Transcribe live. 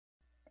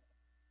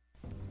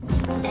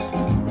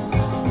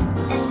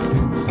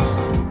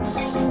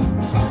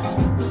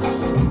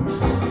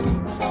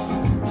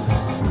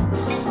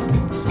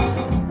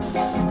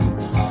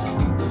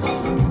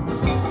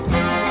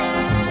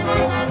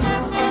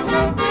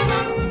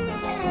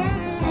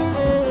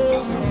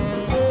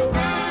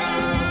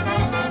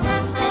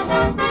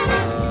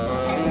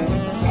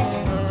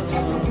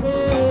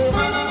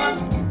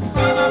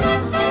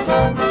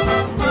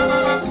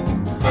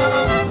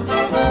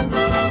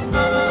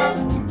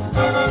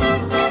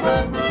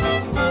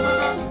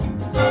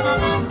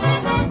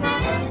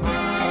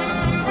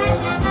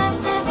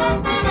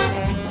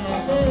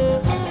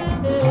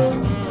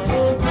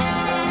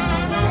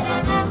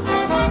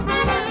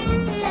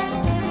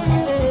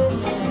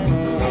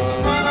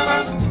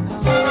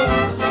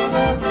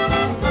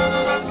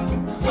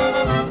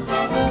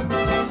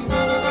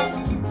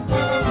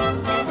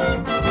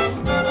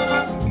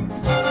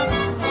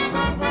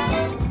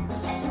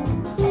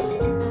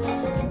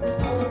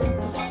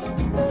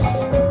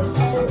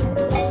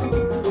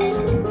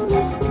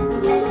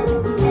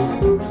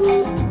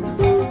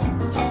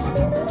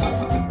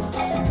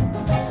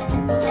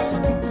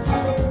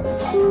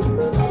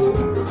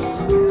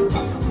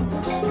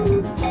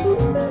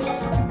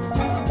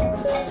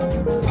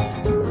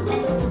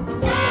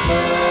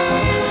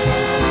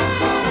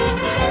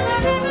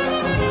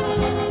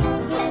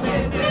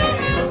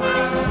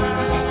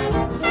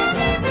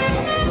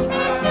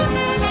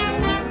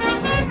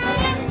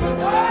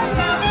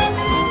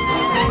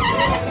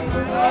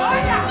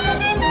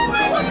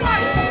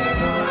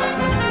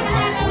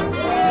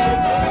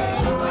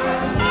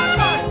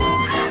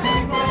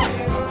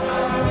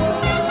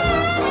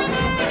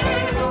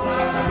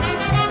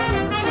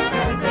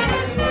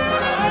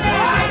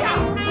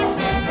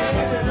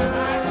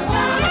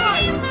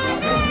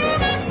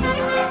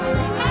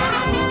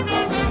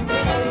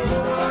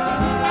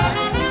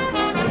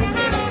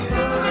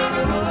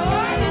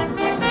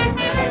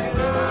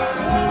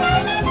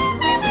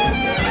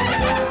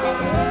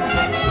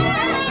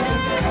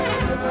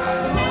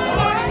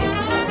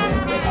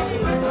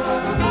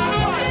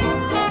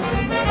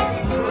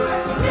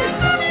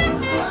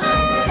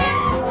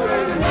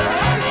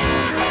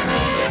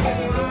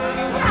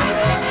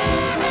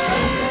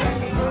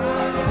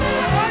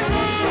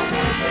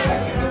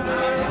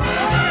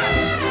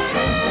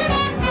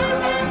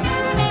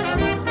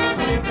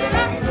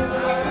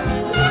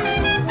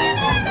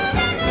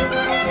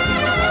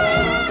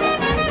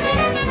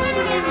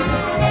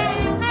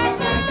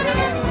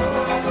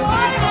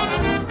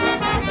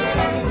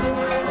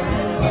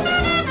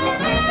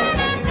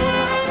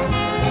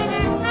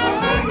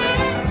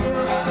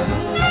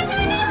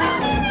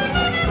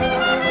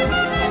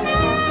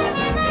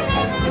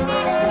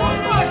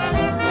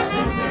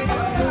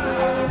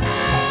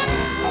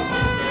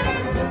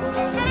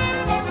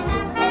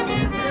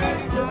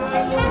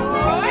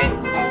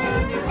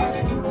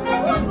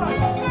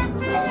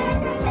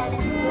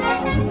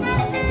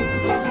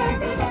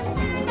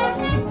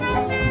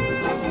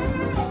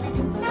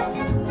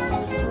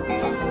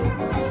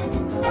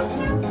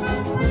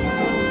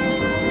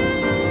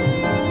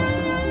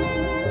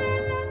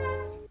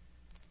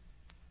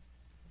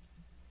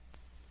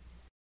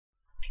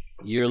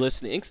You're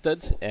listening to Ink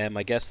Studs, and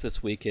my guest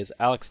this week is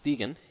Alex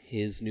Deegan.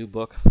 His new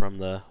book from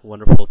the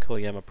wonderful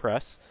Koyama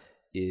Press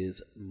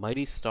is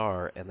Mighty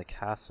Star and the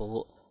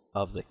Castle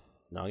of the...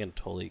 No, I'm going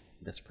to totally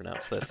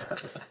mispronounce this.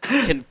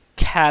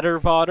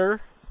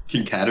 Kinkatervator?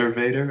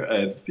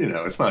 Kinkatervator?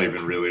 It's not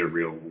even really a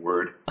real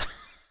word.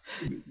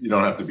 You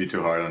don't have to be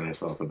too hard on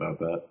yourself about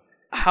that.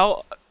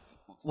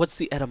 What's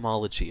the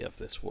etymology of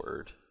this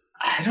word?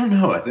 I don't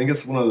know. I think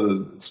it's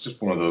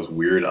just one of those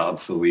weird,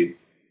 obsolete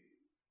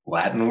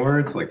Latin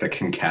words, like the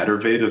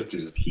concatervate is to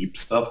just heap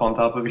stuff on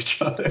top of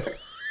each other.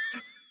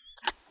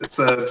 It's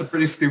a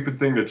pretty stupid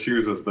thing to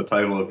choose as the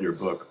title of your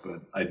book,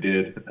 but I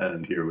did,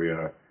 and here we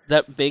are.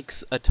 That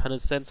makes a ton of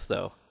sense,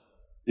 though.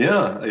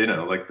 Yeah,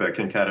 like the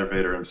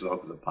concatervator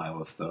himself is a pile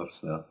of stuff,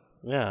 so.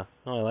 Yeah,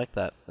 I like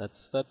that.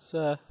 That's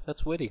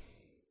witty.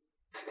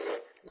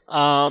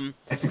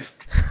 Thanks.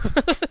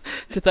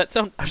 Did that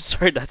sound... I'm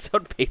sorry, that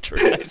sound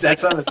patronizing. That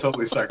sounded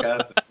totally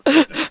sarcastic.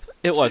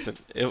 It wasn't.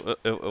 It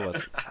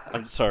wasn't.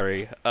 I'm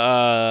sorry.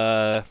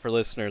 For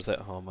listeners at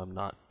home, I'm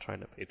not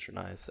trying to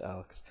patronize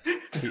Alex.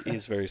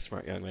 He's a very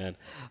smart young man.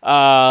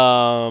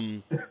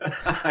 I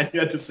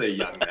had to say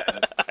young man.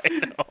 I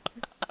know.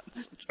 I'm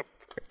such a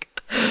prick.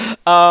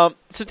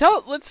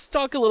 Let's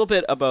talk a little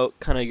bit about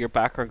kind of your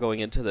background going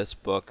into this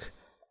book.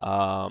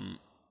 I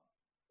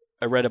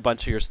read a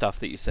bunch of your stuff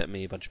that you sent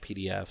me, a bunch of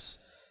PDFs,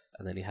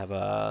 and then you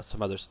have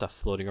some other stuff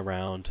floating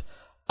around.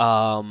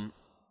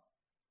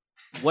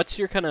 What's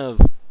your kind of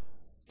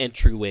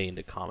entryway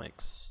into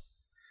comics?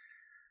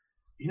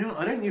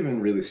 I didn't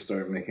even really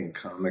start making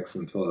comics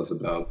until I was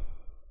about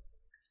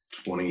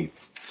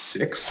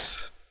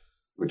 26,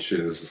 which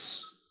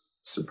is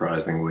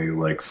surprisingly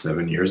like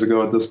 7 years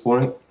ago at this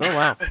point. Oh,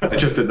 wow. I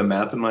just did the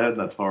math in my head, and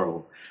that's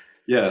horrible.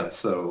 Yeah,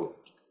 so,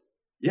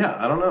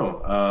 I don't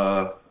know.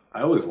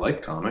 I always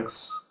liked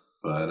comics,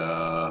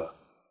 but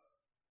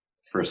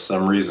for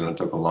some reason it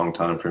took a long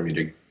time for me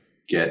to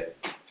get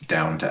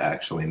down to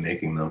actually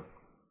making them.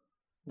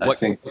 I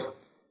think,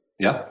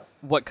 yeah.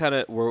 What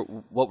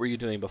were you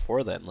doing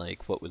before then?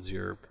 Like, what was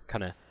your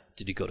kind of...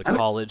 Did you go to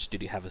college?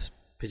 Did you have a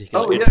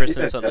particular interest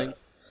in something?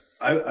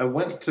 Yeah. I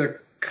went to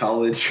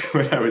college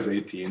when I was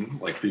 18,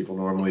 like people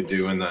normally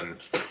do, and then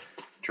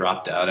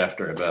dropped out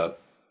after about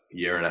a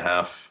year and a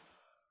half,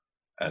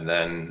 and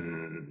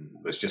then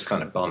was just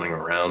kind of bumming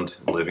around,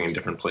 living in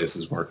different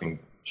places, working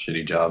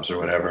shitty jobs or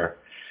whatever.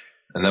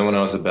 And then when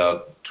I was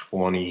about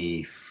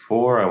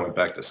 24, I went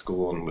back to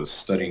school and was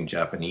studying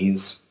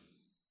Japanese.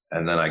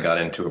 And then I got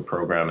into a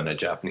program in a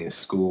Japanese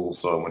school,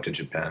 so I went to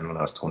Japan when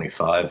I was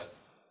 25.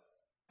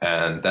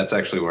 And that's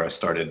actually where I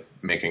started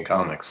making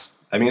comics.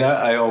 I mean,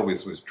 I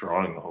always was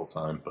drawing the whole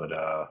time, but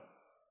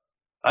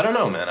I don't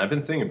know, man. I've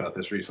been thinking about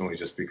this recently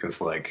just because,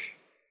 like,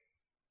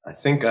 I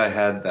think I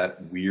had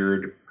that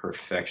weird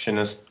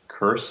perfectionist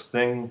curse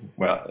thing.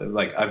 Well,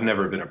 like, I've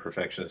never been a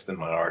perfectionist in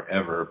my art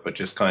ever, but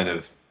just kind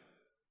of,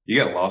 you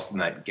get lost in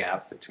that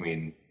gap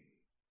between,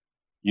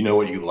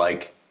 what you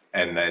like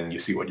and then you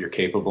see what you're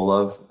capable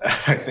of.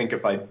 I think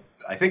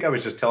I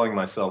was just telling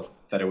myself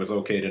that it was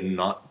okay to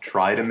not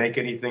try to make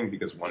anything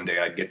because one day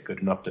I'd get good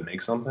enough to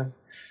make something.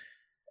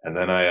 And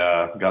then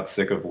I got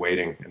sick of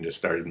waiting and just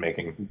started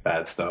making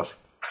bad stuff.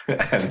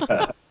 And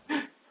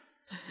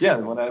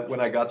when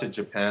I got to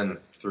Japan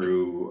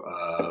through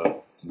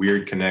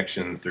weird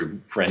connection,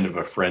 through friend of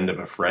a friend of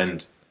a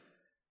friend,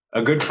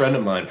 A good friend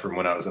of mine from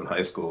when I was in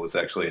high school was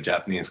actually a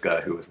Japanese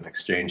guy who was an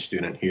exchange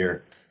student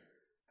here.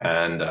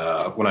 And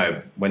when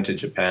I went to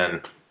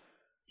Japan,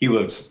 he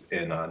lives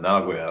in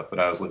Nagoya, but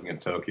I was living in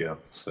Tokyo.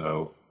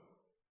 So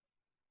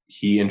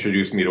he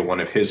introduced me to one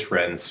of his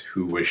friends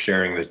who was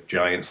sharing this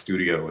giant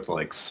studio with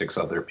like 6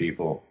 other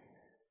people.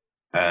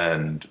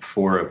 And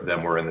 4 of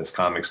them were in this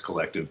comics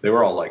collective. They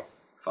were all like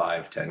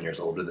 5, 10 years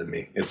older than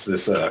me. It's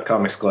this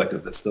comics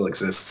collective that still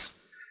exists.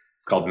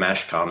 It's called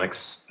Mash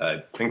Comics.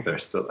 I think they're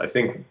still. I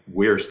think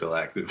we're still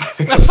active. I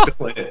think I'm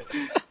still in it.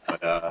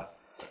 But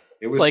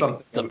it It's was like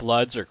something. the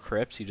Bloods or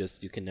Crips.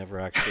 You can never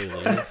actually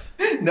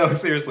leave. No,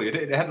 seriously,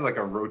 it had like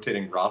a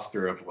rotating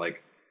roster of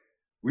like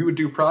we would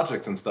do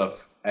projects and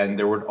stuff, and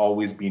there would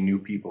always be new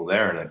people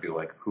there, and I'd be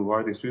like, "Who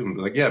are these people?" And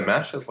be like, "Yeah,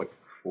 Mash has like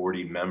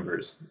 40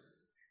 members."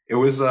 It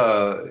was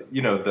the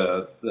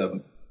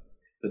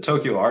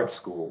Tokyo Art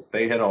School.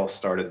 They had all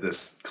started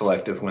this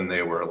collective when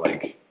they were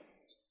like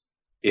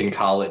in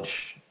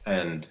college,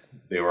 and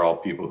they were all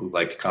people who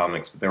liked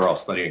comics, but they were all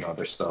studying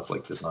other stuff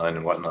like design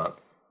and whatnot.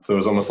 So it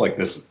was almost like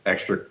this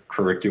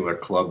extracurricular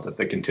club that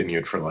they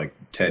continued for like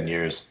 10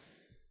 years,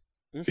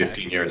 Okay.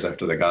 15 years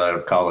after they got out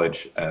of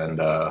college. And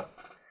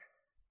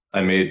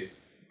I made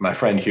my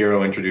friend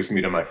Hiro introduced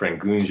me to my friend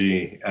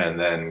Gunji, and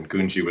then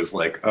Gunji was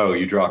like, "Oh,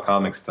 you draw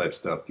comics type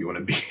stuff. Do you want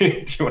to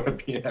be do you want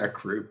to be in our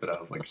group?" And I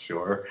was like,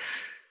 "Sure."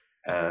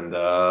 And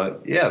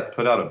yeah,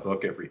 put out a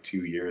book every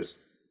 2 years.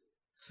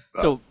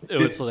 So it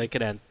was like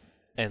an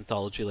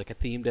anthology, like a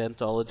themed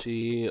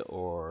anthology,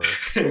 or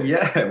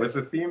Yeah, it was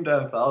a themed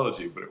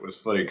anthology, but it was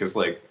funny because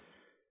like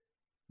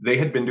they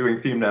had been doing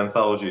themed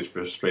anthologies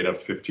for straight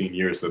up 15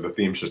 years, so the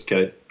themes just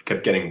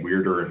kept getting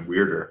weirder and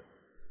weirder.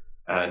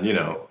 And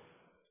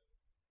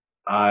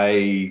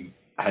I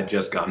had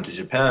just gotten to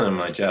Japan,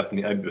 and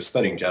I was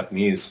studying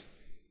Japanese,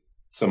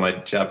 so my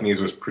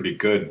Japanese was pretty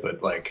good,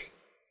 but like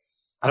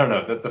I don't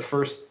know that the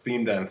first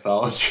themed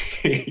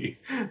anthology,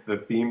 the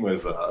theme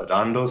was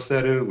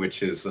randoseru,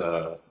 which is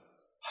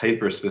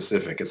hyper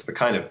specific. It's the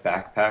kind of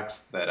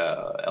backpacks that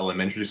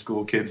elementary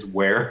school kids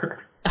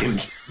wear in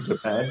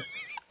Japan.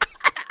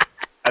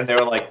 And they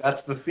were like,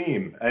 "That's the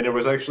theme." And it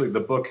was actually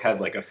the book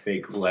had like a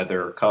fake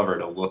leather cover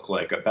to look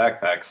like a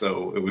backpack,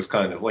 so it was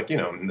kind of like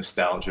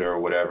nostalgia or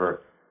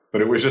whatever.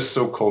 But it was just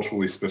so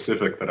culturally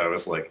specific that I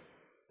was like,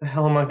 "The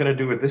hell am I going to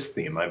do with this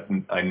theme?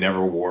 I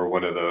never wore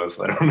one of those.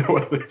 I don't know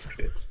what this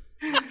is."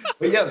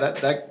 But yeah,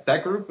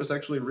 that group was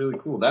actually really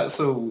cool.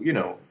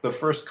 The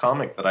first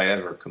comic that I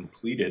ever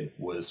completed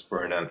was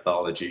for an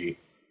anthology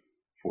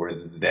for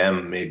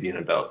them, maybe in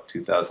about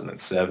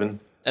 2007.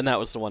 and that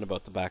was the one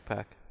about the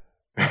backpack.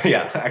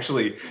 Yeah,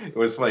 actually, it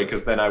was funny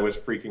because then I was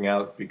freaking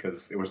out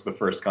because it was the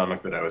first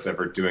comic that I was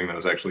ever doing that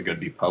was actually going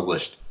to be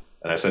published.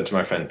 And I said to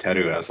my friend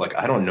Teru, I was like,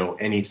 "I don't know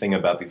anything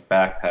about these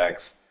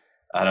backpacks.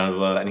 I don't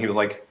know." And he was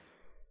like,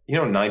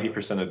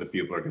 90% of the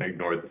people are going to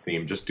ignore the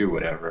theme. Just do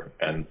whatever.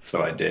 And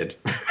so I did.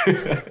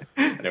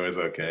 And it was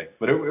okay.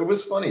 But it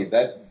was funny.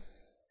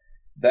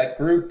 That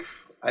group,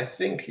 I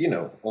think,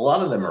 a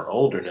lot of them are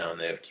older now and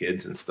they have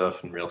kids and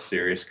stuff and real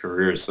serious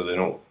careers. So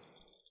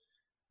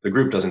the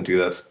group doesn't do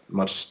that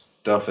much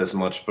stuff as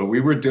much. But we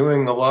were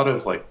doing a lot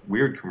of like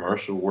weird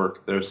commercial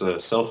work. There's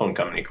a cell phone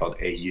company called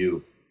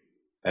AU.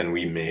 And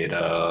we made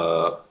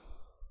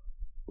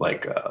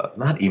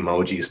not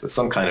emojis, but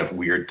some kind of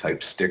weird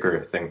type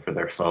sticker thing for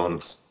their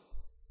phones.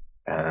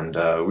 And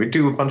we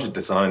do a bunch of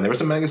design. There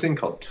was a magazine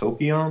called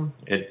Tokion.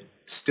 It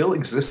still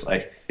exists, I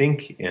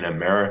think, in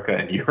America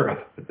and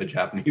Europe, but the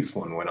Japanese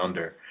one went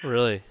under.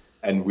 Really?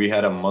 And we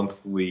had a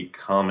monthly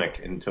comic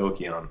in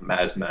Tokion,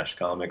 Mash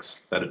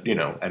Comics, that,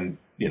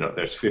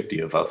 there's 50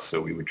 of us,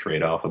 so we would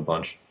trade off a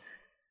bunch.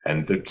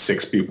 And the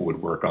 6 people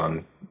would work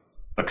on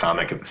a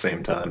comic at the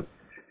same time.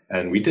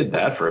 And we did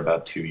that for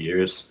about 2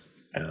 years.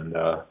 And,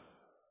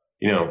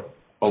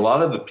 a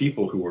lot of the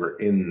people who were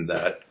in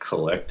that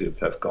collective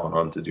have gone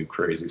on to do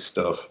crazy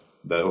stuff.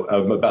 Though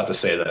I'm about to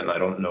say that, and I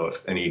don't know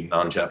if any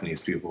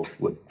non-Japanese people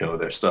would know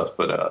their stuff,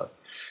 but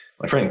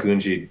my friend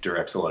Gunji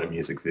directs a lot of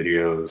music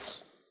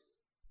videos.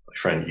 My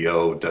friend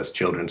Yo does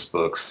children's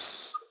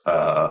books.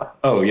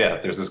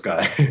 There's this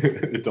guy,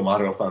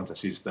 Tomato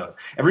Fantasista.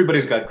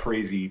 Everybody's got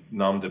crazy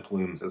nom de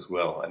plumes as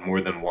well, and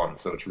more than one,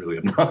 so it's really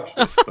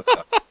obnoxious. But,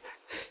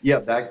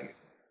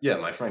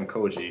 my friend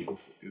Koji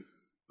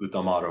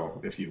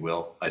Utamaro, if you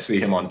will. I see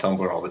him on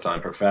Tumblr all the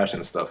time for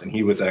fashion stuff, and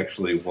he was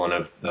actually one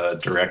of the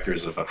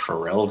directors of a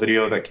Pharrell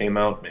video that came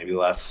out maybe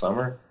last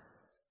summer,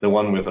 the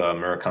one with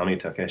Murakami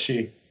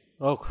Takeshi.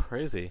 Oh,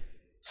 crazy.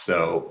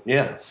 So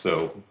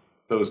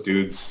those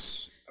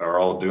dudes are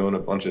all doing a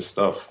bunch of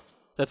stuff.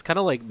 That's kind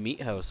of like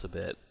Meat House a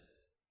bit.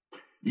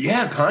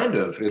 Yeah, kind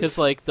of. Because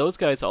like those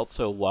guys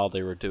also, while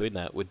they were doing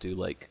that, would do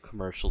like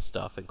commercial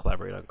stuff and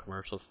collaborate on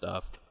commercial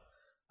stuff.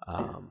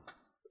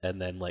 And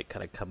then like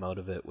kind of come out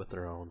of it with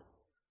their own,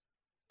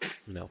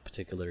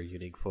 particular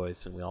unique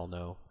voice. And we all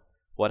know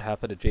what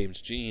happened to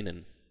James Jean.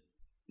 And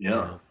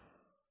yeah,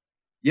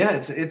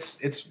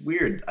 it's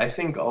weird. I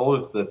think all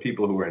of the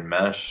people who were in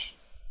MASH.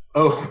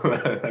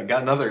 Oh, I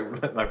got another.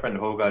 My friend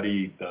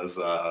Hogari does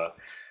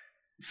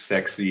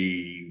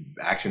sexy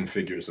action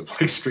figures of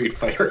like Street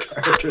Fighter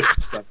characters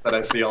and stuff that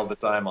I see all the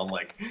time on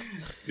like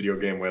video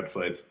game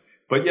websites.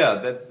 But yeah,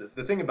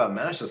 the thing about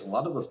MASH is a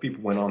lot of those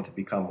people went on to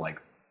become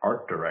like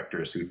art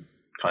directors who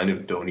kind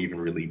of don't even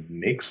really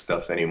make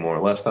stuff anymore.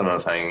 Last time I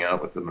was hanging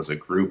out with them as a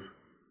group,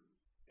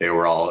 they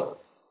were all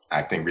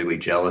acting really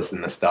jealous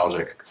and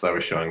nostalgic because I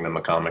was showing them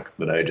a comic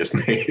that I had just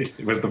made.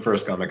 It was the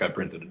first comic I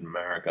printed in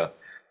America,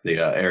 the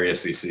Area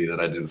CC that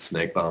I did with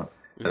Snake Bomb.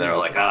 And they were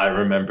like, I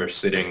remember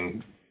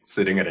sitting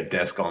at a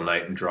desk all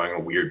night and drawing a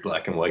weird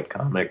black and white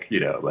comic,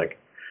 like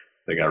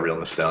they got real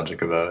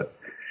nostalgic about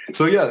it.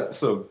 So yeah,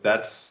 so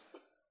that's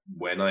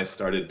when I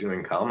started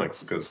doing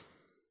comics, because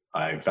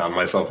I found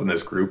myself in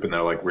this group and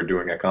they're like, we're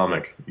doing a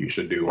comic, you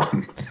should do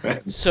one.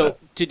 So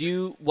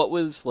what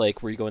was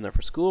like, were you going there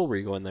for school? Were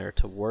you going there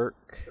to work?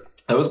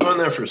 I was going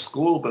there for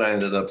school, but I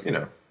ended up,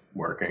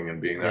 working and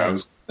being there.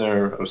 Yeah.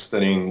 I was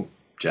studying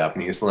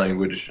Japanese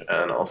language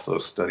and also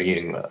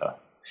studying,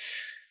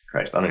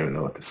 Christ, I don't even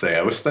know what to say.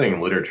 I was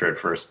studying literature at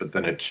first, but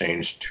then it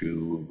changed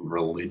to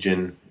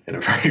religion in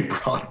a very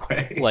broad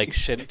way. Like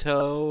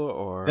Shinto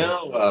or?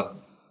 No,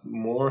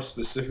 more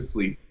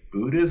specifically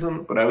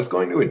Buddhism, but I was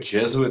going to a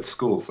Jesuit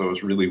school, so it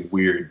was really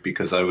weird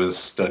because I was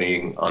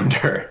studying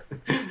under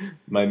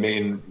my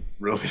main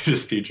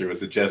religious teacher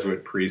was a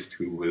Jesuit priest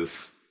who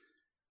was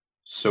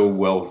so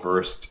well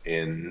versed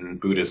in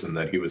Buddhism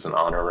that he was an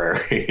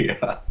honorary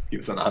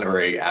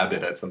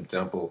abbot at some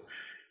temple,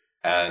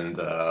 and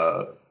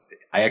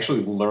I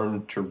actually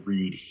learned to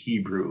read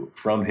Hebrew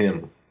from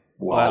him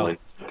while in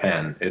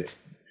Japan.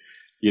 It's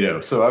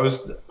so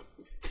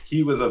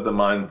he was of the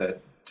mind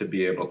that to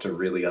be able to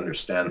really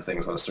understand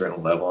things on a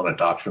certain level, on a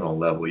doctrinal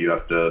level, you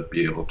have to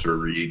be able to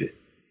read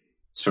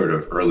sort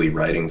of early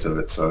writings of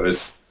it. So I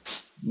was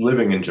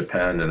living in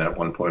Japan, and at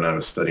one point I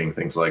was studying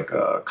things like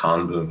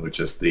Kanbun, which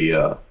is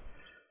the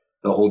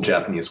old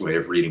Japanese way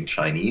of reading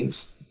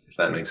Chinese, if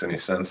that makes any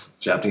sense.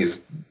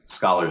 Japanese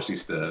scholars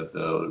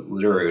the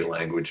literary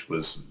language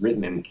was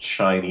written in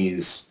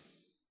Chinese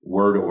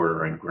word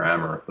order and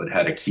grammar, but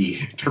had a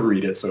key to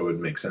read it so it would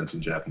make sense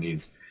in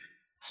Japanese.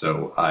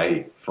 So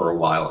I, for a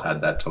while, had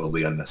that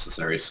totally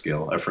unnecessary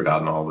skill. I've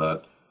forgotten all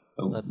that.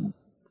 I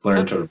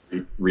learned to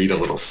read a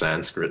little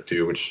Sanskrit,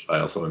 too, which I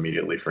also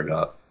immediately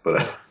forgot.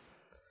 But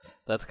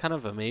that's kind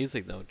of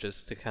amazing, though,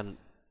 just to kind of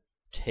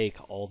take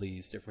all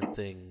these different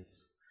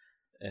things.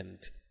 And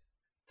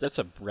that's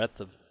a breadth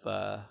of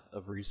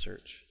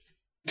research.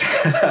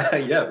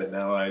 Yeah, but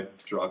now I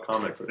draw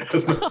comics. It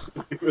has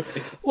nothing to do with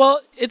it.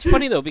 Well, it's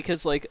funny, though,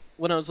 because like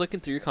when I was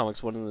looking through your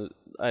comics,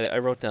 I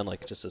wrote down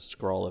like just a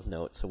scroll of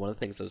notes. So one of the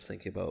things I was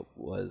thinking about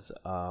was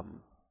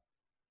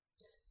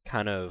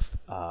kind of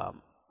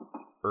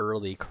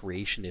early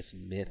creationist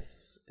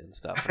myths and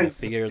stuff. And I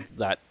figured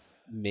that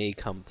may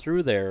come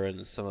through there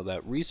in some of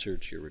that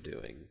research you were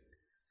doing.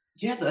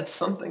 Yeah, that's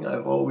something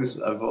I've always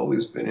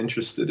been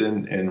interested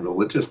in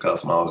religious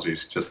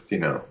cosmologies. Just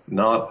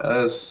not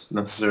as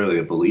necessarily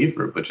a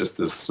believer, but just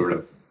as sort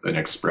of an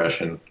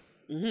expression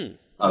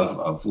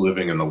of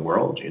living in the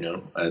world.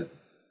 I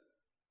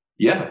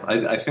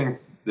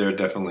think there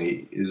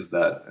definitely is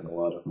that in a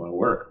lot of my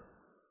work.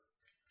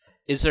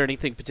 Is there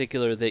anything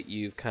particular that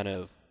you've kind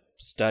of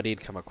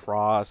studied, come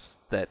across,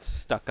 that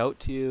stuck out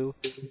to you?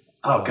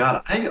 Oh,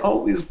 God, I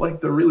always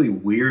like the really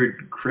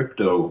weird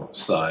crypto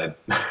side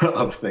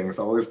of things,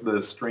 always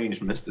the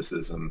strange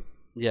mysticism.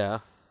 Yeah.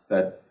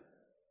 That,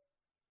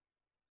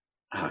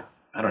 I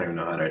don't even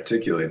know how to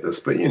articulate this,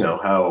 but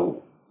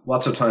how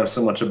lots of times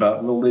so much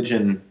about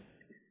religion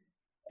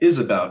is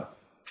about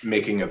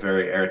making a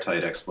very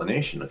airtight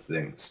explanation of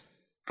things.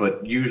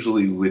 But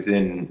usually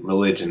within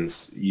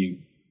religions,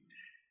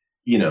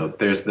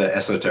 there's the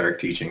esoteric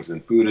teachings in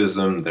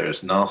Buddhism,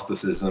 there's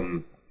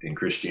Gnosticism in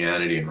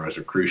Christianity and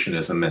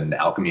Rosicrucianism and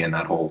alchemy and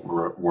that whole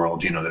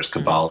world. There's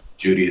Kabbalah,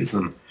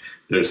 Judaism,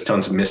 there's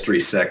tons of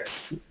mystery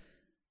sects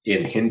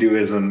in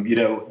Hinduism.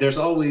 There's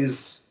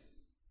always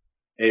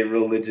a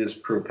religious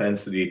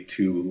propensity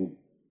to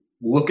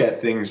look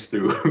at things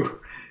through,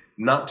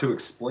 not to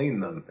explain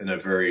them in a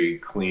very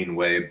clean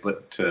way,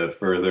 but to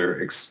further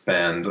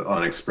expand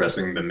on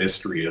expressing the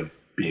mystery of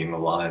being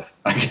alive,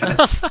 I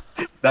guess.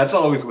 That's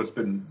always what's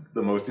been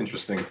the most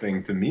interesting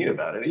thing to me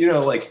about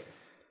it.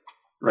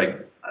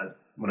 Right.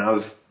 When I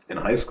was in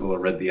high school, I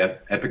read the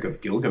Epic of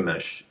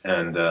Gilgamesh,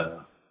 and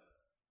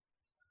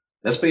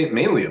that's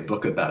mainly a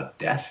book about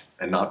death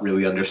and not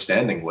really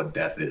understanding what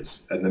death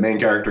is. And the main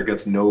character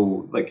gets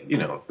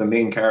the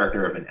main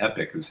character of an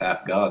epic who's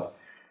half god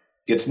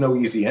gets no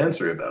easy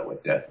answer about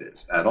what death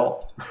is at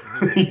all.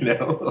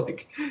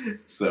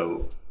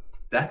 So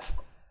that's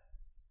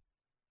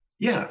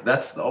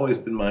always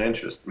been my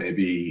interest,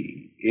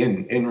 maybe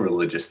in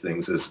religious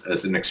things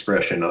as an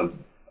expression of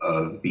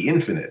the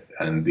infinite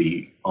and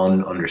the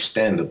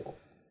ununderstandable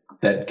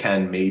that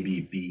can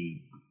maybe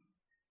be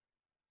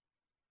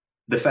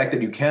the fact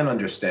that you can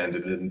understand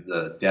it and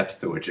the depth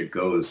to which it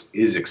goes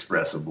is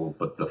expressible,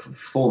 but the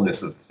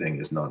fullness of the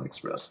thing is not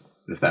expressible,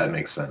 if that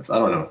makes sense. I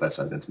don't know if that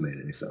sentence made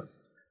any sense.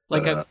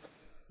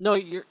 No,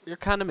 you're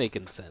kind of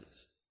making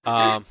sense.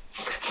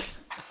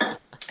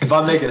 If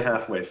I'm making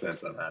halfway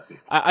sense, I'm happy.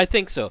 I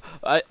think so.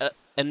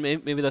 And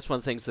maybe that's one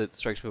of the things that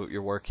strikes me with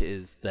your work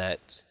is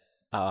that,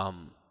 I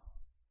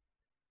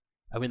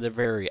mean, they're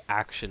very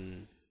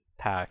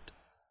action-packed,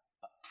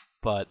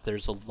 but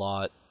there's a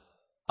lot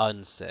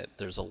unsaid.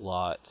 There's a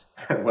lot.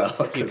 Well,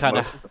 because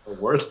most of them are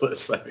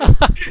wordless. I mean.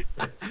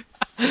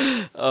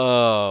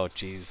 Oh,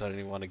 jeez, I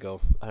didn't even want to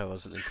go. I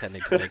wasn't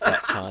intending to make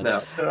that pun.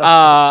 No.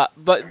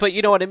 But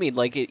you know what I mean.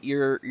 Like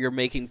you're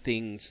making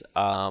things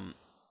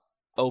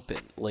open.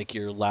 Like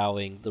you're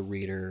allowing the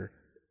reader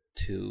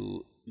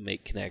to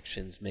make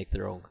connections, make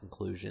their own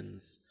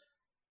conclusions.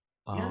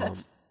 Yeah,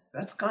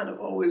 that's kind of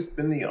always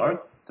been the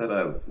art that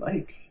I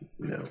like.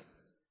 You know,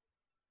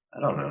 I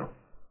don't know.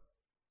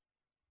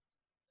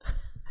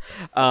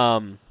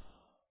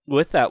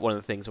 With that, one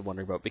of the things I'm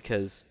wondering about,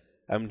 because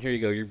here you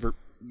go, you're a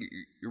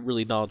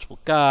really knowledgeable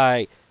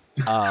guy,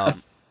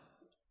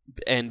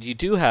 and you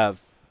do have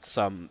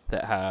some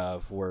that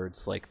have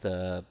words like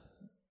the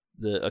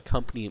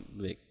accompaniment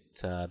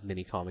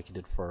mini comic you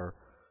did for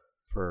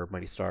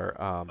Mighty Star.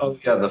 Oh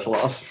yeah, The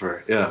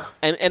Philosopher. Yeah,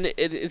 and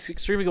it's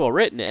extremely well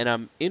written, and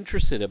I'm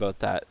interested about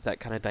that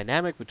kind of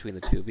dynamic between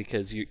the two,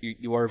 because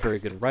you are a very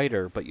good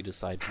writer, but you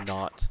decide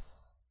not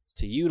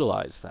to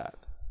utilize that.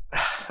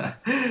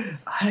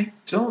 I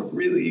don't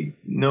really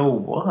know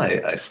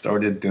why I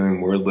started doing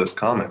wordless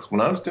comics.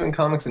 When I was doing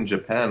comics in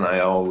Japan, I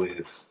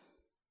always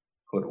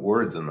put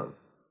words in them.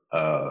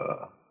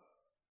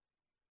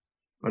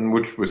 And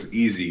which was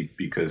easy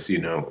because, you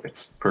know,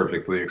 it's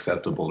perfectly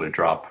acceptable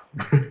to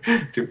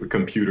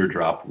computer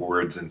drop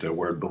words into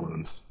word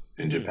balloons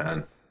in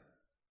Japan.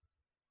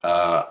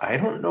 I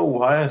don't know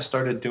why I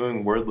started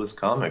doing wordless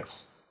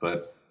comics,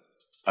 but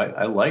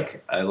I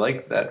like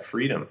that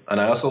freedom.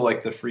 And I also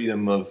like the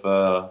freedom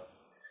of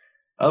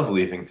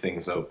leaving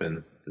things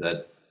open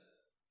that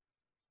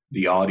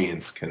the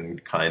audience can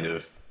kind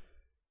of,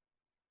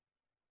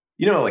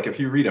 you know, like if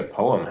you read a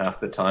poem, half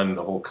the time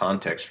the whole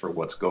context for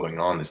what's going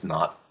on is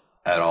not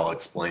at all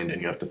explained,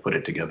 and you have to put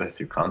it together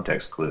through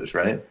context clues,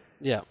 right?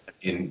 Yeah.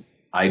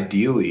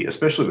 Ideally,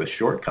 especially with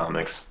short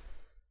comics,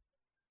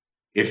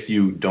 if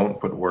you don't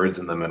put words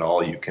in them at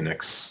all, you can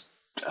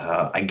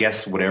I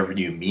guess whatever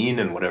you mean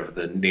and whatever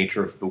the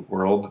nature of the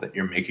world that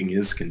you're making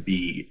is can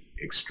be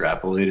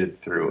extrapolated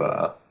through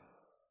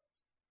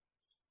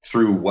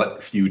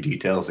what few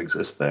details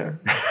exist there.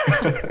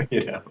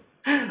 You know,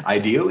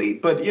 ideally,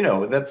 but you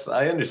know,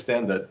 I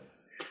understand that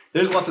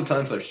there's lots of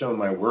times I've shown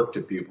my work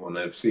to people and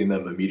I've seen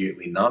them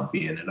immediately not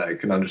be in it. I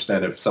can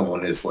understand if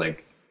someone is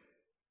like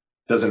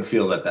doesn't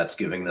feel that that's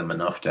giving them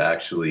enough to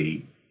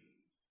actually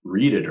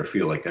read it or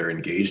feel like they're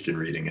engaged in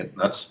reading it.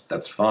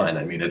 That's fine.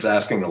 I mean, it's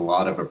asking a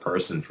lot of a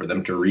person for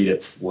them to read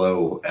it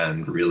slow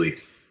and really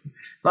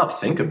not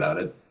think about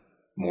it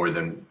more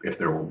than if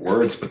there were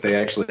words, but they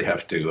actually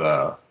have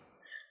to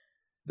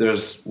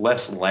there's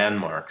less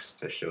landmarks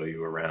to show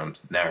you around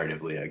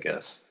narratively, I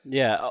guess.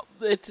 Yeah,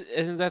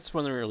 and that's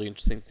one of the really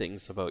interesting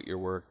things about your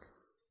work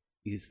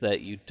is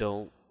that you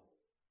kind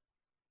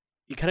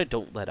of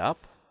don't let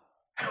up.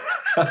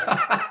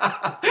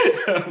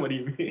 What do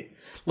you mean?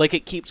 Like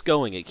it keeps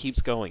going, it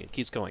keeps going, it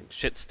keeps going.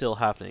 Shit's still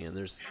happening, and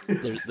there's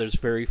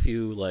very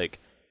few like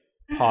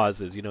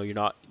pauses. You know, you're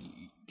not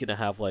gonna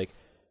have like,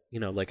 you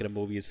know, like in a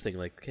movie's thing,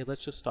 like, okay,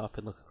 let's just stop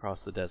and look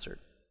across the desert.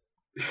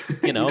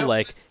 You know,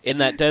 like in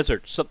that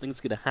desert,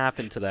 something's gonna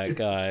happen to that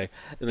guy,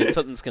 and then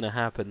something's gonna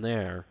happen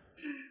there.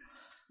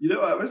 You know,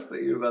 I was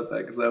thinking about that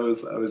because I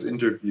was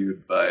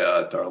interviewed by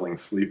Darling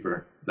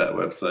Sleeper, that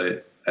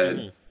website,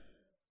 and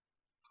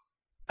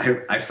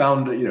I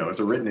found, you know, it was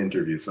a written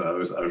interview, so I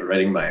was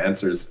writing my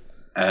answers,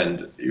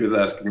 and he was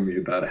asking me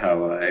about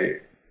how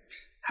I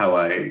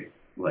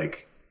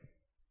like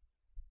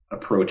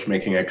approach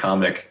making a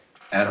comic,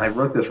 and I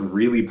wrote this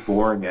really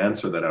boring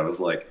answer that I was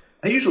like,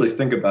 I usually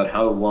think about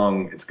how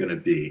long it's going to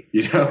be,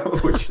 you know,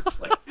 which is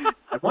like,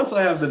 once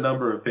I have the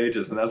number of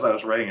pages, and as I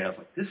was writing it, I was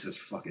like, this is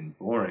fucking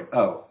boring.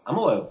 Oh, I'm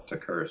allowed to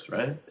curse,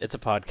 right? It's a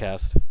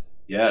podcast.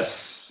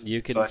 Yes.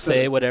 You can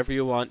say whatever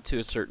you want to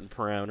a certain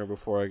parameter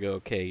before I go,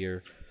 okay,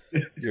 you're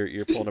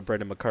pulling a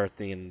Brendan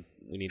McCarthy and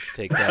we need to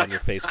take down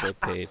your Facebook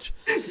page.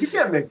 You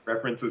can't make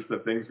references to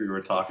things we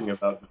were talking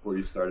about before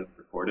you started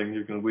recording.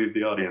 You're going to leave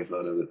the audience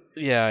out of it.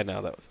 Yeah, I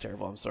know. That was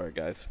terrible. I'm sorry,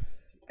 guys.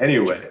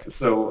 Anyway,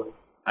 so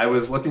I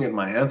was looking at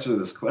my answer to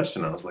this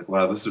question. I was like,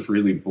 wow, this is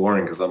really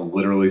boring because I'm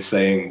literally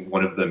saying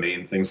one of the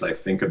main things I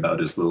think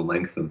about is the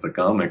length of the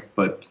comic.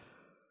 But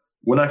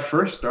when I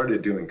first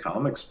started doing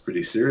comics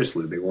pretty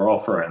seriously, they were all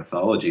for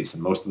anthologies.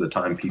 And most of the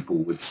time people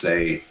would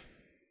say,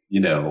 you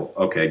know,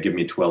 okay, give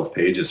me 12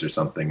 pages or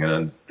something.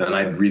 And then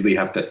I'd really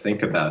have to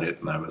think about it.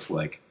 And I was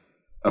like,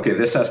 okay,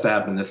 this has to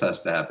happen, this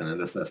has to happen,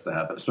 and this has to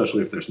happen,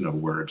 especially if there's no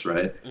words,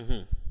 right?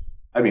 Mm-hmm.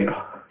 I mean,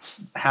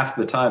 half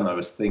the time I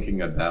was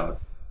thinking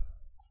about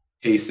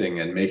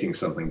pacing and making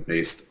something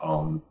based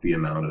on the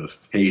amount of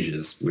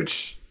pages,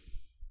 which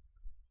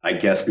I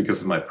guess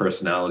because of my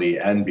personality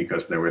and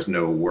because there was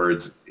no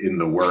words in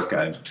the work,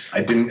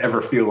 I didn't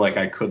ever feel like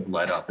I could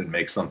let up and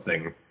make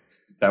something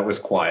that was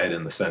quiet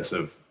in the sense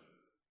of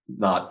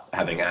not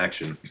having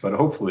action. But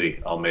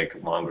hopefully, I'll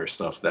make longer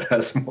stuff that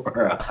has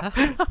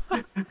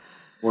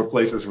more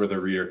places where the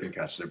reader can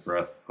catch their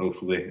breath.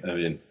 Hopefully, I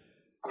mean,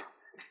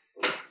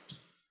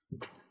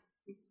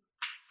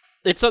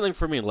 it's something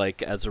for me,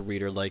 like, as a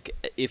reader, like,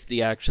 if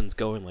the action's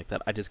going like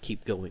that, I just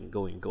keep going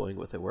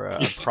with it, where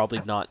I'm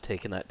probably not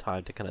taking that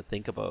time to kind of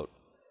think about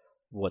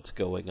what's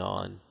going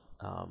on.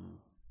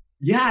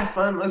 Yeah, I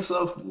find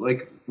myself,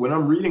 like, when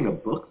I'm reading a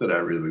book that I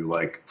really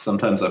like,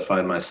 sometimes I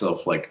find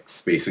myself, like,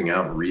 spacing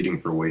out and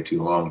reading for way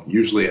too long,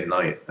 usually at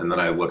night, and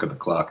then I look at the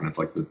clock and it's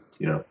like 4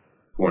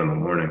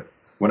 a.m.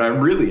 When I'm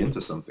really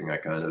into something, I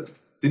kind of...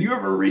 Did you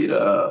ever read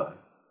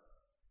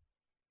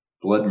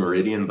Blood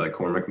Meridian by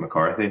Cormac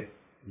McCarthy?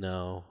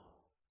 No.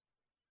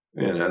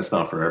 Yeah, that's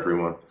not for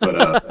everyone.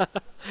 But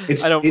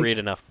I don't read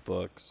enough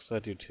books. I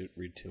do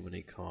read too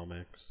many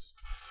comics.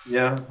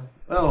 Yeah.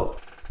 Well,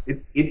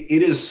 it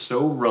is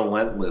so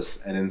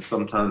relentless and in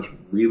sometimes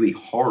really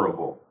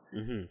horrible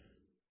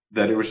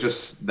that it was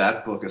just,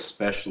 that book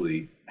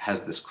especially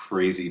has this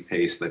crazy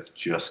pace that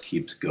just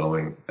keeps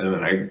going. And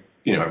then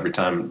every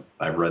time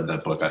I've read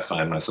that book, I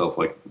find myself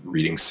like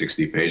reading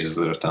 60 pages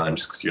at a time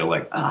just because you're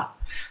like,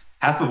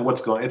 half of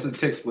what's going... It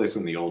takes place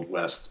in the Old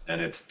West, and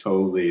it's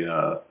totally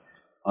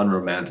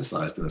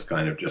unromanticized, and it's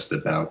kind of just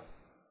about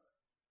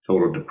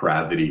total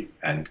depravity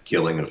and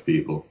killing of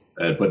people.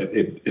 But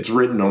it's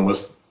written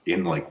almost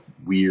in like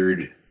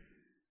weird,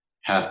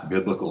 half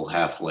biblical,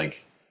 half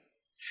like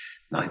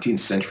 19th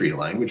century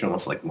language,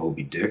 almost like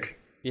Moby Dick.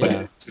 Yeah.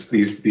 But it's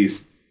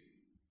just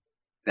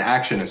the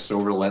action is so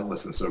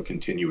relentless and so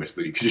continuous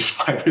that you can just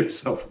find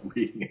yourself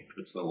reading it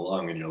for so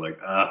long, and you're like,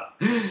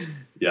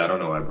 yeah, I don't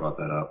know why I brought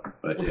that up,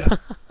 but yeah.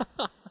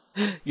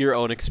 Your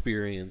own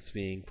experience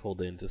being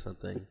pulled into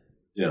something.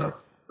 Yeah.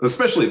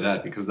 Especially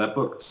that, because that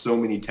book, so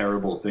many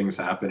terrible things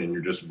happen, and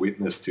you're just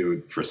witness to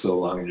it for so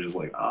long, and you're just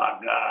like, oh,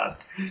 God.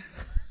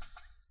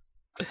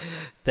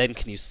 Then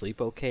can you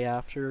sleep okay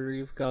after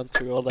you've gone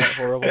through all that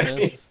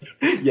horribleness?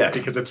 Yeah,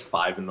 because it's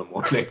 5 a.m,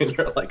 and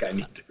you're like, I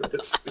need to go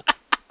to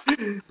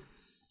sleep.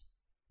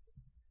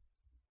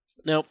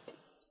 Now,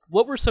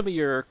 what were some of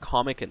your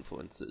comic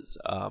influences?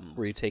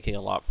 Were you taking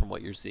a lot from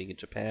what you're seeing in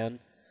Japan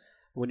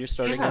when you're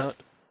starting out?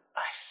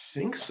 I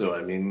think so.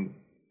 I mean,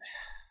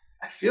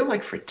 I feel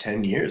like for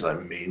 10 years I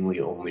mainly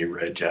only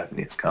read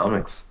Japanese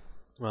comics.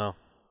 Wow.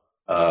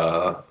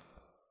 But,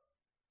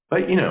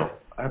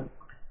 I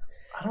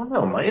don't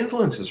know. My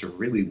influences are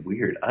really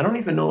weird. I don't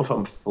even know if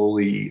I'm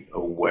fully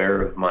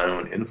aware of my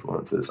own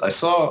influences. I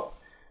saw,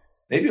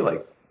 maybe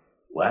like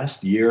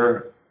last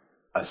year,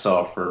 I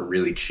saw for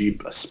really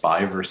cheap a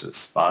Spy versus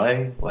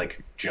Spy,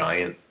 like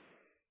giant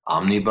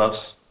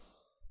omnibus.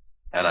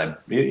 And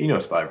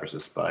Spy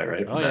versus Spy,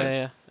 right? Oh,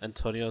 yeah.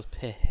 Antonio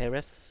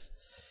Perez.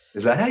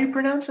 Is that how you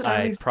pronounce it?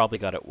 I probably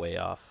got it way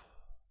off.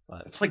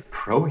 But it's like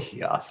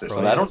Prohias or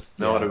something. I don't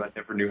know. I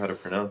never knew how to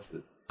pronounce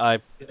it.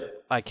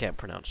 I can't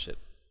pronounce shit.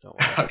 Don't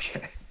worry.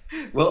 Okay.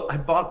 Well, I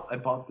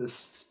bought this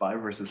Spy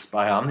versus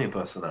Spy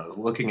omnibus, and I was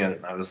looking at it,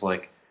 and I was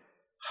like,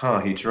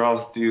 he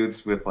draws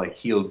dudes with like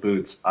heeled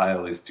boots. I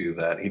always do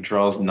that. He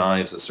draws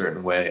knives a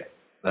certain way.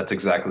 That's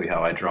exactly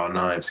how I draw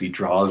knives. He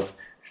draws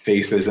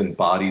faces and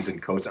bodies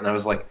and coats, and I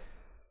was like,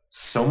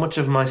 so much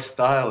of my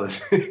style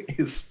is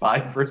Spy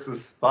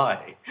versus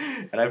Spy.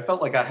 And I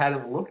felt like I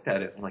hadn't looked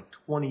at it in like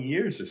 20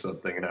 years or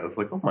something, and I was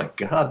like, oh my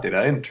God, did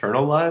I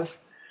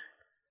internalize?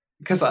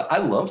 Because I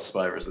loved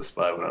Spy versus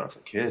Spy when I was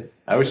a kid.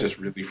 I was just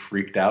really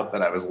freaked out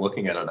that I was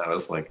looking at it, and I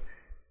was like,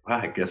 wow,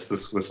 I guess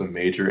this was a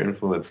major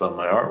influence on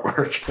my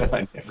artwork.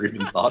 I never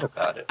even thought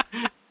about it.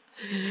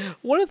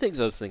 One of the things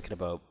I was thinking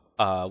about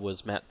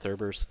was Matt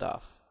Thurber's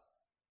stuff.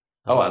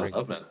 I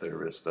love Matt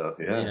Thurber's stuff,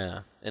 yeah. Yeah,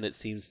 and it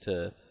seems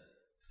to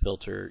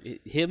filter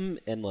him,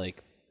 and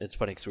like, it's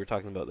funny because we were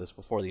talking about this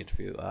before the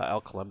interview,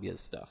 Al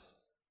Columbia's stuff.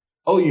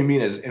 Oh, you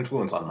mean his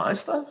influence on my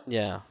stuff?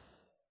 Yeah.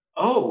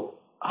 Oh,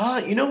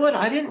 you know what?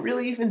 I didn't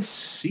really even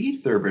see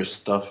Thurber's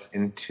stuff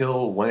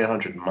until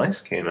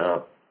 1-800-Mice came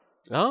out.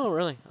 Oh,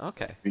 really?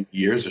 Okay.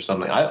 Years or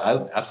something.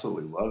 I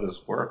absolutely love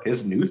his work.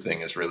 His new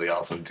thing is really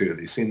awesome, too. Have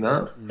you seen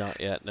that?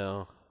 Not yet,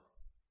 no.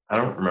 I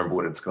don't remember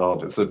what it's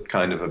called. It's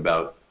kind of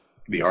about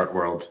the art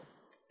world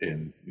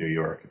in New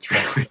York. It's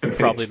really amazing.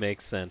 Probably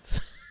makes sense.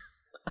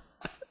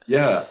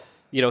 Yeah.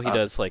 He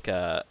does like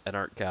an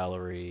art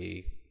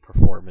gallery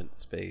performance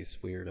space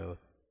weirdo.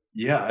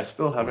 Yeah, I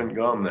still haven't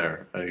gone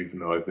there, even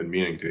though I've been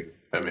meaning to.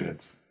 I mean,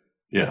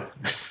 yeah.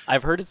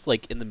 I've heard it's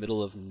like in the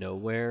middle of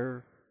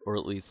nowhere, or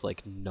at least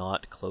like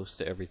not close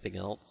to everything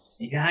else.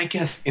 Yeah, I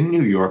guess in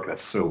New York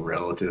that's so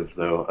relative,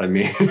 though. I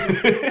mean,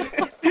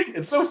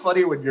 it's so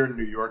funny when you're in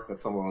New York that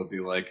someone would be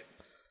like,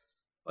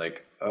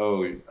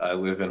 oh, I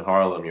live in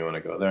Harlem, you want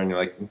to go there? And you're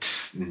like,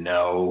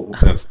 no.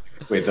 That's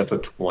a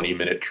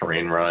 20-minute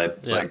train ride.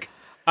 It's like,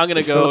 I'm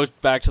going to go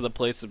back to the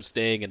place I'm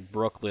staying in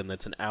Brooklyn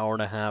that's an hour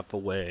and a half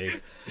away.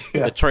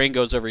 Yeah. The train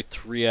goes every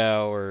 3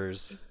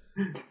 hours.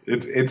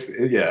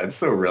 It's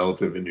so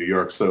relative in New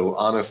York. So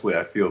honestly,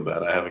 I feel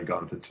bad. I haven't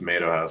gone to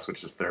Tomato House,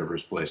 which is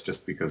Thurber's place,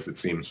 just because it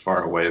seems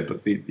far away.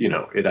 But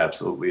it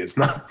absolutely is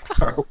not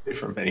far away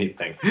from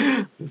anything.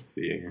 Just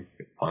being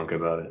a punk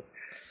about it.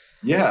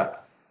 Yeah,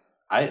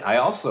 I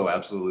also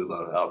absolutely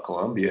love Al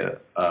Columbia,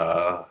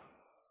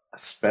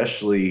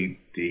 especially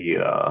the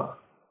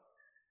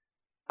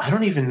I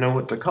don't even know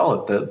what to call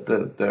it.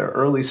 The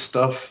early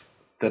stuff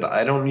that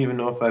I don't even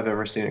know if I've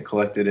ever seen it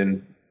collected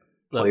in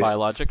The places.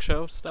 Biologic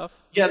Show stuff?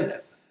 Yeah,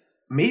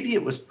 maybe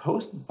it was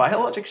post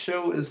Biologic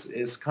Show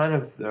is kind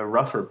of the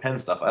rougher pen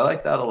stuff. I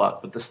like that a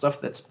lot, but the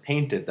stuff that's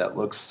painted that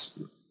looks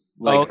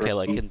like okay,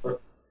 like in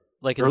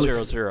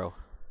early- 00.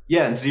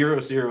 Yeah, and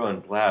 00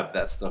 and Blab,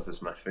 that stuff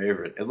is my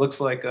favorite. It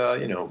looks like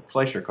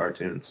Fleischer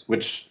cartoons,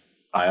 which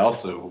I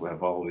also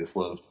have always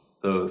loved.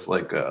 Those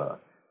like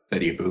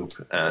Betty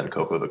Boop and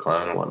Coco the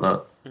Clown and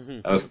whatnot. Mm-hmm.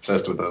 I was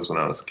obsessed with those when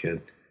I was a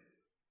kid.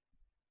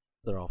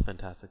 They're all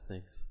fantastic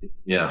things.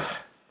 Yeah.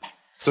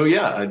 So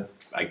yeah,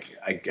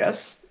 I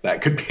guess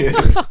that could be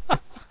it.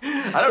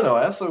 I don't know.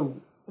 I also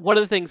one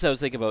of the things I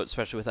was thinking about,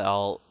 especially with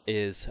Al,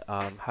 is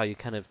how you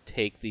kind of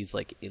take these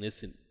like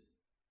innocent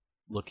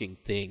looking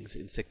things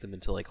and stick them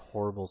into like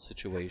horrible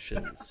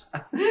situations.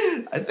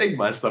 I think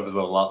my stuff is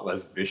a lot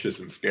less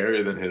vicious and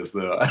scary than his,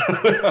 though. I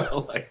don't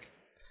know, like,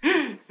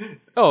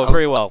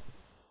 very well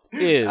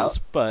is,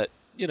 but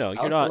you're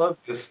not. Love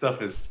this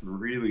stuff is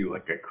really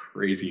like a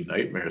crazy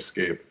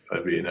nightmarescape. I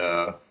mean,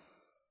 I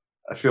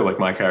feel like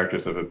my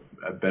characters have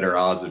a better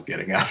odds of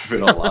getting out of it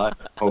alive.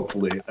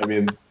 Hopefully, I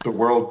mean, the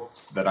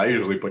worlds that I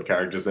usually put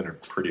characters in are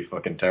pretty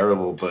fucking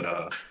terrible. But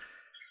I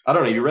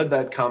don't know. You read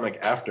that comic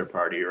After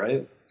Party,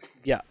 right?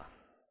 Yeah.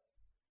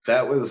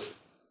 That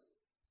was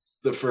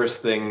the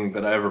first thing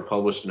that I ever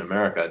published in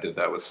America. I did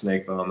that with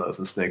Snake Bomb. That was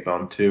in Snake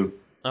Bomb 2.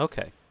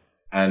 Okay.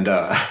 And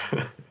I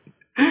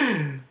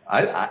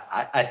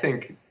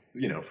think,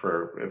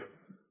 if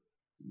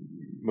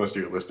most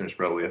of your listeners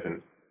probably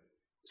haven't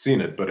seen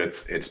it, but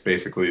it's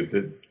basically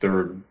the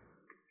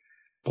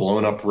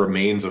blown up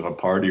remains of a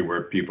party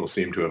where people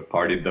seem to have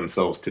partied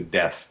themselves to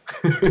death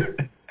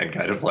and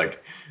kind of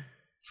like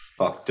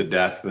fucked to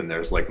death, and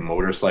there's like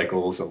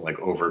motorcycles and like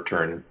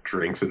overturned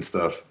drinks and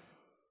stuff,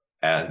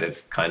 and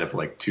it's kind of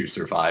like two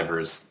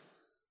survivors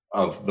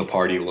of the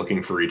party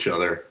looking for each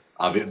other.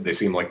 They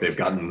seem like they've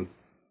gotten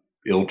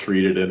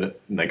ill-treated in it,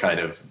 and they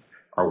kind of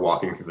are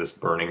walking through this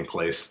burning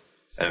place,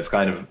 and it's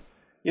kind of,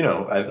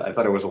 I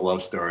thought it was a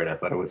love story, and I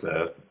thought it was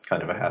a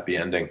kind of a happy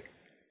ending.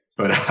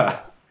 But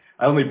I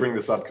only bring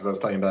this up because I was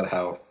talking about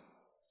how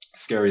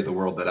scary the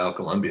world that Al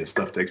Columbia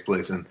stuff takes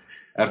place in.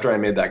 After I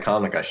made that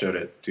comic, I showed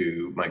it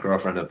to my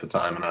girlfriend at the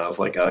time, and I was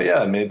like, "Oh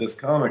yeah, I made this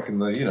comic,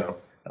 and I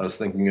was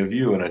thinking of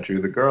you, and I drew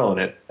the girl in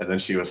it." And then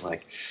she was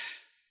like,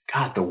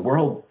 "God, the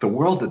world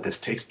that this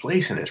takes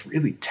place in is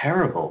really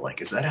terrible. Like,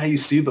 is that how you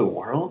see the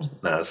world?"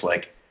 And I was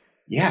like,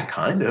 "Yeah,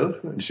 kind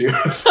of." And she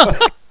was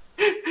like,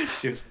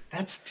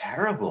 "That's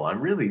terrible.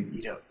 I'm really,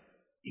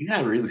 you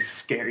got a really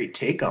scary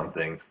take on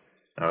things."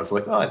 And I was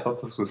like, "Oh, I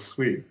thought this was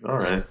sweet. All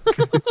right."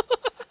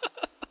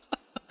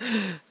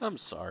 I'm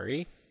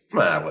sorry.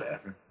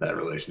 Whatever. That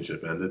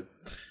relationship ended.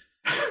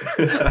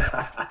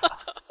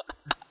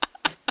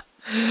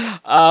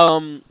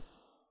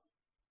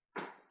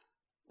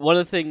 One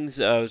of the things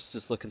I was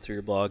just looking through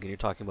your blog, and you're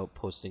talking about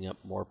posting up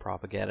more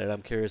propaganda, and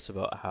I'm curious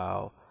about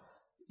how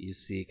you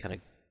see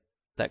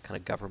that kind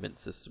of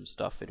government system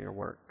stuff in your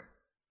work.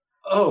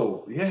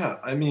 Oh yeah,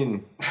 I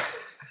mean,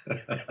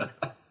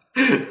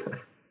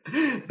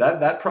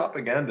 that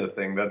propaganda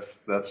thing.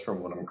 That's from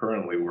what I'm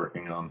currently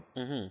working on.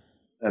 Mm-hmm.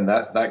 And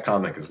that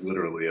comic is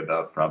literally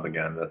about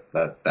propaganda,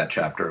 that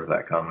chapter of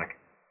that comic.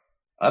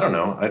 I don't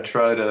know. I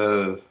try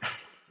to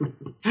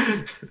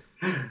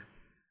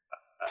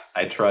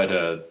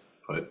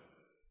put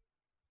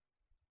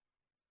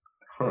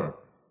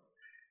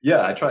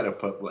I try to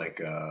put like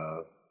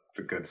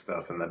the good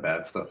stuff and the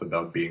bad stuff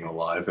about being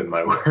alive in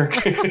my work.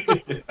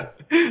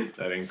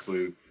 That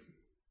includes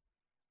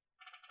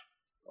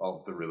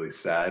all the really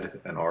sad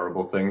and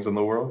horrible things in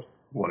the world,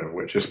 one of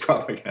which is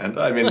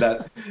propaganda. I mean,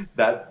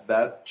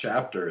 that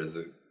chapter is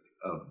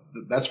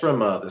that's from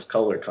this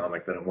color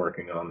comic that I'm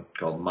working on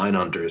called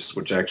Mindhunters,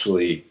 which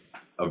actually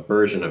a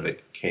version of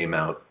it came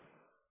out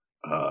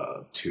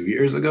 2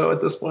 years ago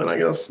at this point, I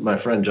guess. My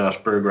friend Josh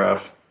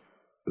Burgraff,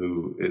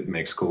 who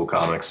makes cool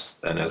comics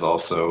and is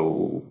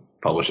also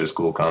publishes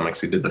cool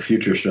comics. He did the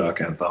Future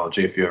Shock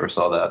anthology, if you ever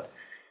saw that.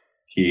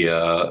 He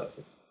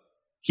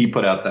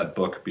put out that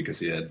book because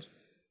he had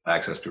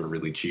access to a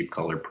really cheap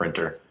color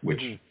printer,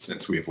 which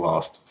since we've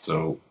lost.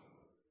 So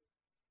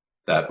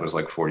that was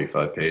like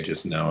 45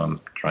 pages. Now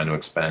I'm trying to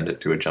expand it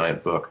to a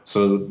giant book.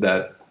 So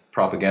that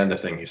propaganda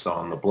thing you saw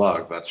on the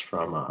blog, that's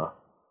from a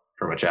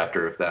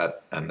chapter of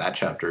that. And that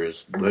chapter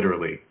is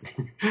literally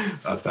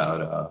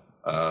about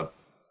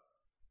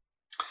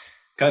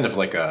kind of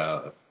like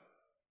a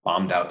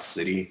bombed out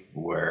city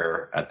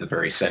where at the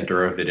very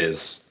center of it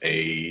is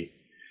a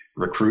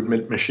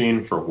recruitment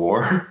machine for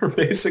war,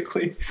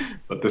 basically.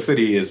 But the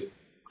city is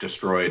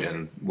destroyed,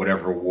 and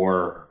whatever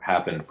war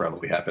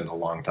probably happened a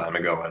long time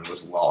ago and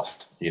was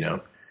lost,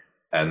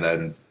 And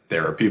then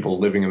there are people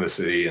living in the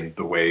city, and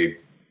the way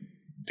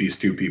these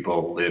two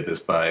people live is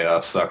by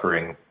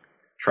suckering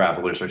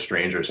travelers or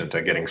strangers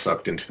into getting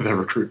sucked into the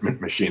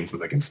recruitment machine so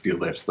they can steal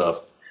their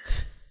stuff.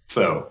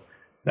 So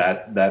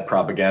that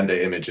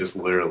propaganda image is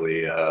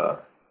literally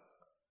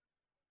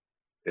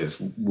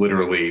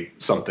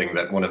something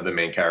that one of the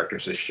main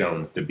characters is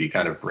shown to be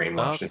kind of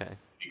brainwashed into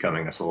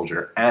becoming a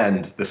soldier.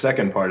 And the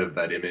second part of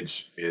that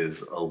image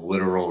is a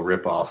literal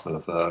ripoff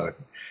of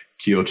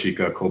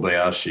Kiyochika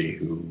Kobayashi,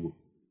 who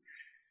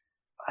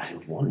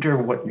I wonder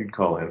what you'd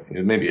call him. He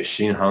was maybe a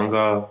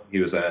Shinhanga. He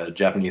was a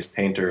Japanese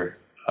painter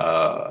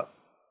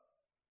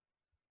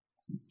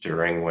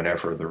during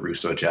whenever the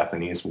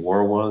Russo-Japanese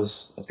War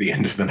was at the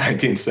end of the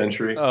 19th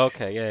century. Oh,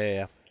 okay.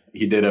 Yeah.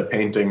 He did a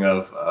painting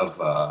of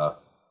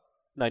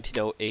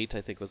 1908,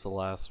 I think, was the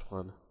last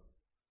one.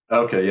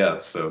 Okay, yeah.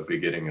 So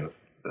beginning of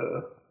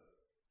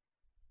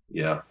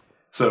yeah.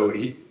 So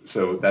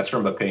that's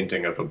from a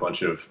painting of a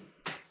bunch of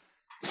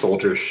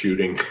soldiers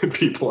shooting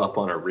people up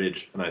on a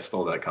ridge, and I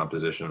stole that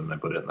composition and I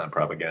put it in that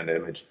propaganda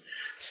image.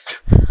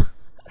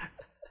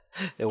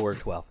 It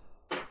worked well.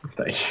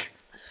 Thank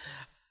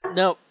you.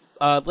 Now,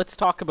 let's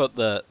talk about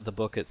the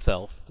book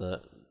itself,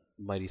 the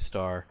Mighty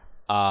Star.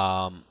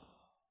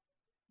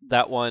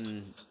 That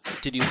one,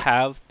 did you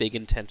have big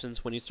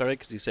intentions when you started?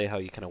 Because you say how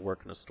you kind of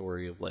work in a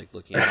story of like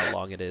looking at how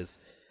long it is,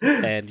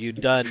 and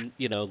you'd done,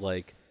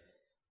 like,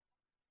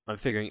 I'm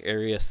figuring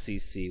Area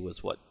CC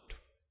was what,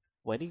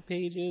 20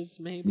 pages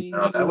maybe?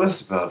 No, that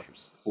was about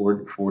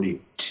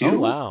 42. Oh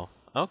wow,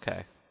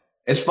 okay.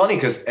 It's funny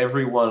because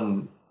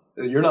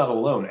you're not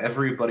alone.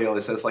 Everybody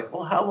always says like,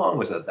 well, how long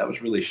was that? That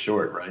was really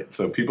short, right?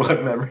 So people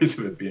have memories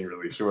of it being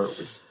really short,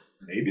 which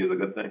maybe is a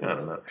good thing. I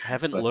don't know. I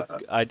haven't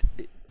looked.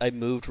 I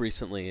moved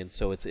recently, and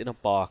so it's in a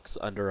box,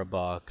 under a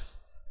box,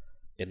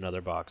 in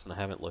another box, and I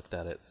haven't looked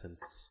at it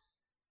since.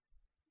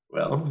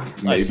 Well,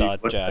 maybe I saw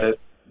Jack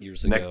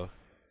years ago.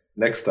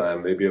 Next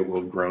time, maybe it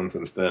will have grown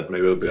since then.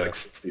 Maybe it'll be like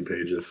 60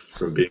 pages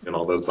from being in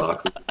all those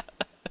boxes.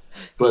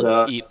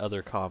 But eat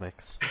other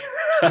comics.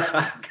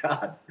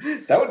 God,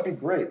 that would be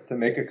great to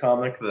make a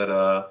comic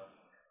that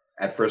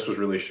at first was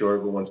really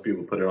short, but once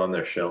people put it on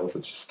their shelves,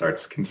 it just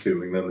starts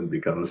consuming them and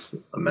becomes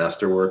a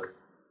masterwork.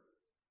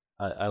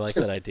 I like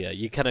that idea.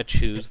 You kind of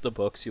choose the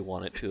books you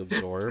want it to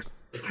absorb.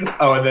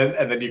 Oh,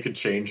 and then you can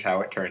change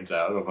how it turns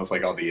out, almost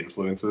like all the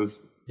influences.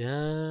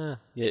 Yeah,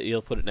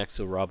 you'll put it next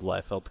to a Rob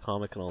Liefeld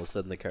comic, and all of a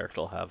sudden the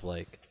character will have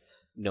like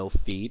no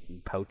feet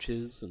and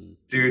pouches and.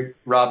 Dude,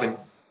 Robin,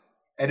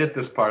 edit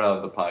this part out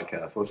of the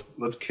podcast.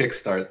 Let's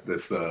kickstart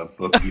this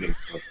book eating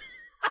book.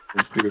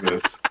 Let's do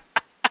this.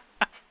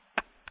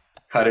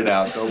 Cut it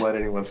out. Don't let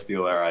anyone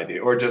steal our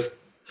idea, or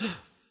just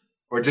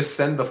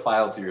send the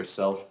file to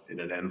yourself in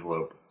an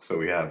envelope so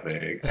we have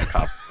a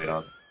copy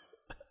on.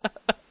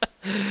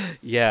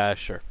 Yeah,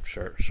 sure.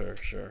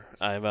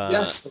 I'm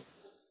yes.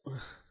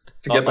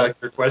 To get back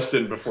to your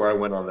question before I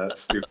went on that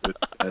stupid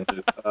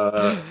tangent.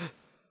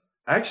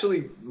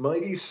 Actually,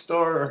 Mighty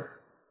Star.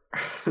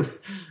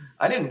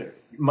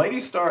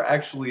 Mighty Star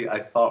actually I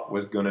thought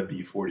was going to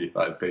be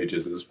 45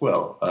 pages as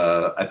well.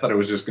 I thought it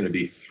was just going to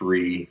be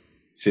 3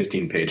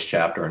 15-page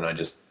chapter, and I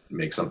just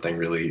make something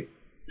really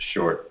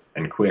short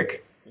and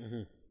quick.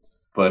 Mm-hmm.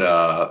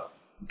 But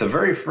the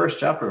very first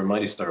chapter of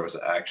Mighty Star was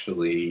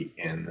actually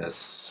in this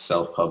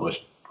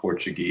self-published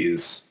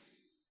Portuguese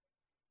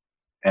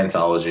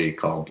anthology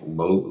called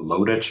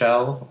Loda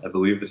Chal, I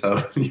believe is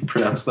how you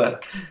pronounce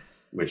that,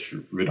 which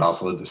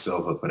Rodolfo da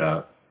Silva put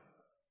out.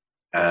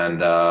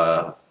 And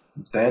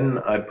then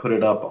I put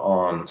it up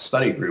on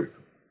Study Group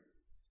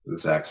with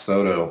Zach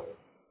Soto.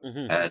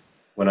 Mm-hmm. And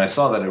when I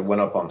saw that it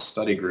went up on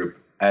Study Group,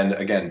 and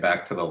again,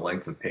 back to the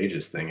length of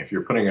pages thing, if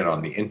you're putting it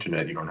on the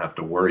internet, you don't have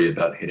to worry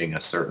about hitting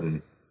a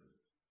certain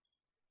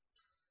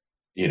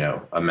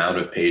amount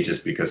of pages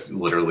because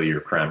literally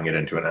you're cramming it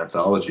into an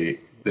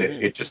anthology.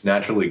 It just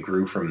naturally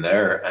grew from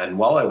there. And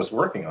while I was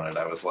working on it,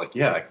 I was like,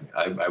 yeah,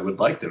 I would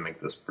like to make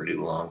this pretty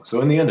long.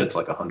 So in the end, it's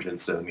like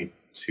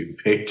 172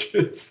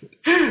 pages,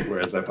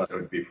 whereas I thought it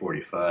would be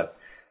 45.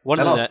 One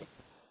of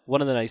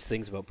the nice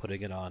things about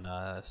putting it on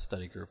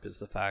Study Group is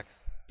the fact,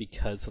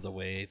 because of the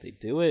way they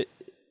do it,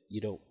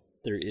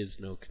 there is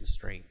no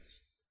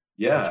constraints.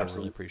 Yeah, which I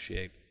really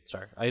appreciate.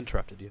 Sorry, I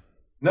interrupted you.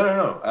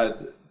 No.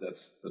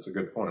 That's a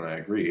good point. I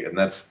agree, and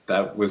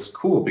that was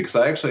cool because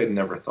I actually had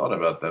never thought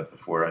about that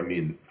before. I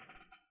mean,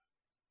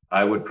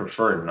 I would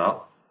prefer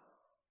not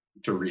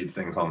to read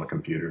things on the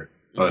computer,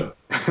 but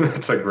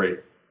it's a great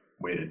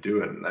way to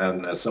do it.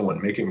 And as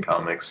someone making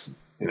comics,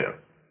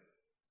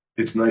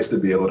 it's nice to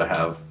be able to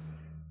have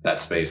that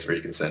space where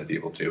you can send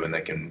people to, and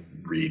they can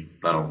read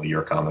not only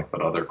your comic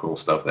but other cool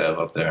stuff they have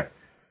up there.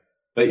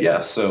 But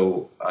yeah,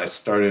 so I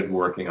started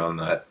working on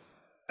that,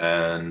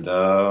 and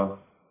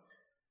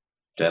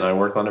then I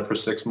worked on it for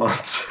 6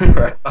 months.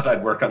 I thought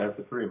I'd work on it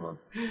for 3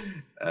 months.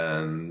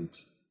 And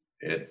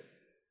it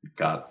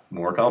got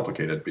more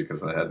complicated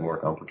because I had more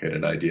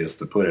complicated ideas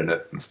to put in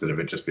it instead of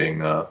it just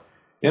being...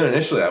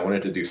 initially I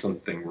wanted to do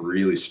something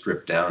really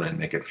stripped down and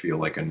make it feel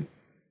like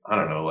I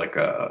don't know, like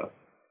a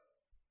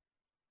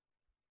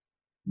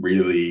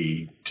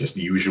really just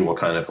usual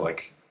kind of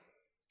like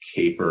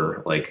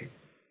caper. Like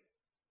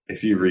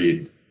if you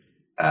read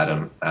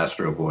Adam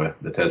Astro Boy,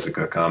 the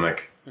Tezuka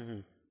comic, Mm-hmm.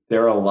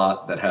 there are a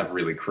lot that have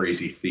really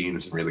crazy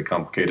themes and really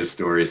complicated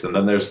stories. And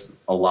then there's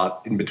a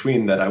lot in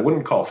between that I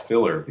wouldn't call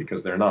filler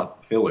because they're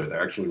not filler.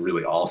 They're actually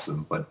really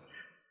awesome, but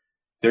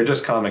they're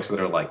just comics that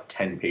are like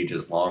 10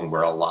 pages long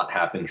where a lot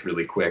happens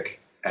really quick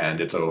and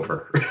it's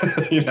over.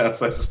 So it's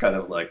just kind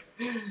of like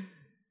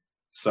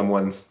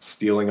someone's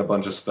stealing a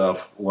bunch of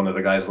stuff. One of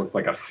the guys looked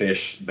like a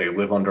fish. They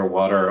live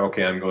underwater.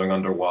 Okay, I'm going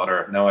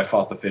underwater. Now I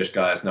fought the fish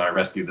guys. Now I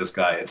rescued this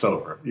guy. It's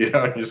over. And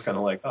you're just kind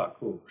of like, oh,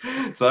 cool.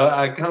 So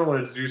I kind of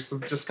wanted to do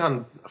some just kind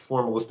of a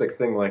formalistic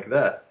thing like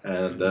that.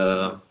 And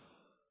then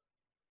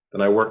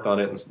I worked on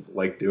it and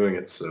liked doing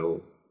it,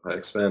 so I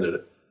expanded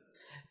it.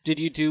 Did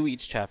you do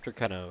each chapter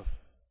kind of,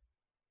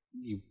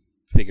 you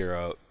figure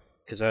out,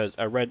 because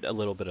I read a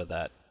little bit of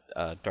that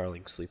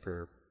Darling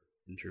Sleeper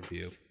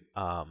interview,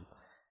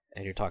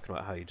 and you're talking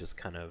about how you just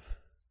kind of,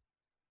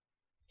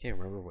 I can't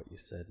remember what you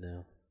said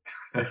now.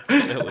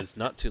 It was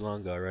not too long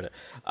ago I read it.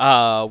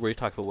 Where you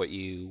talk about what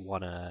you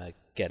want to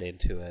get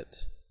into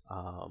it.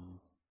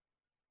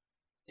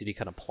 Did you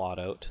kind of plot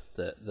out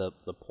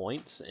the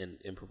points and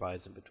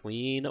improvise in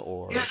between,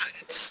 or? Yeah,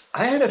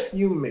 I had a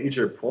few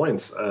major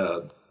points.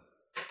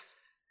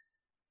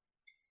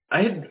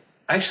 I had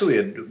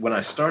actually, when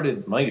I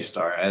started Mighty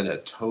Star, I had a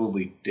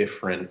totally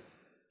different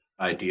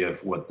idea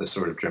of what the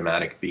sort of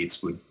dramatic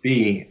beats would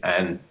be.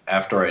 And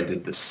after I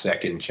did the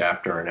second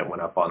chapter and it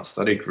went up on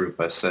study group,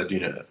 I said,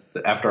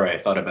 after I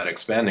thought about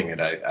expanding it,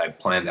 I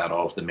planned out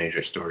all of the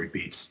major story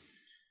beats.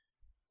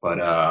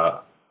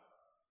 But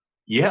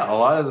yeah, a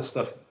lot of the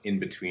stuff in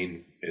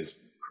between is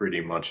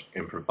pretty much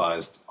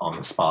improvised on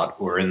the spot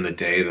or in the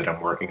day that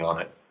I'm working on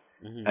it.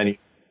 Mm-hmm. And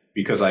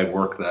because I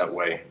work that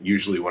way,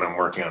 usually when I'm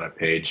working on a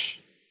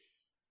page,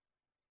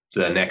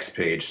 the next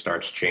page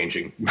starts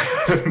changing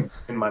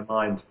in my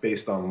mind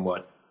based on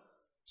what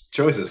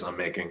choices I'm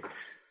making.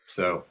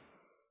 So,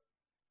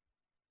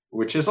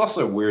 which is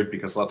also weird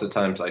because lots of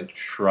times I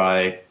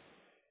try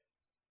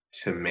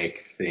to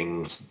make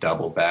things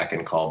double back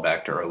and call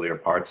back to earlier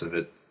parts of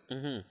it.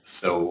 Mm-hmm.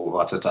 So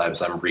lots of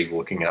times I'm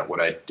re-looking at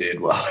what I did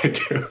while I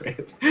do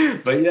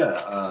it. But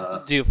yeah.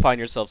 Do you find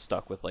yourself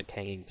stuck with like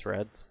hanging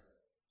threads?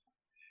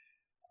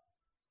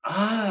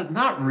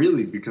 Not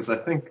really, because I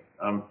think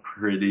I'm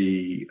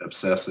pretty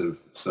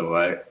obsessive, so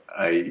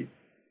I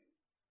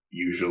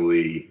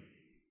usually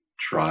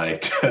try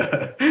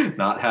to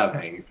not have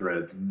hanging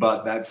threads.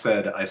 But that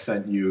said, I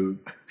sent you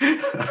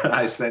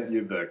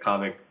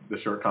the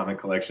short comic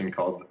collection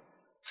called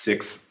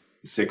Six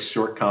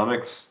Short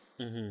Comics.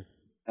 Mm-hmm.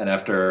 And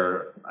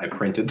after I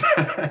printed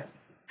that,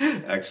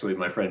 actually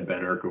my friend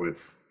Ben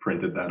Erkowitz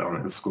printed that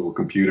on his school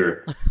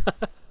computer.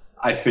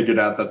 I figured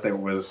out that there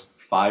was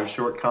 5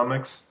 short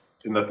comics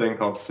in the thing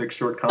called 6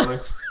 Short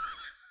Comics.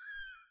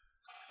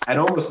 And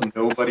almost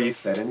nobody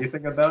said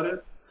anything about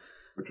it,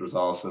 which was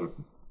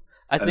awesome.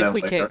 I think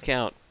we can't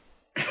count.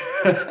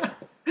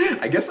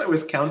 I guess I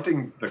was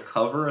counting the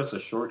cover as a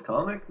short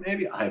comic,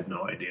 maybe? I have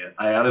no idea.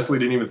 I honestly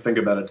didn't even think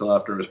about it until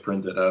after it was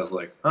printed. I was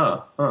like,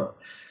 huh.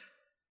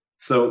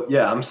 So,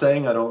 yeah, I'm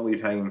saying I don't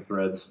leave hanging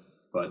threads,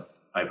 but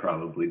I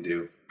probably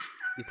do.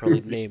 You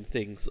probably name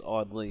things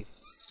oddly.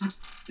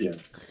 Yeah.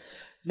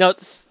 No,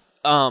 it's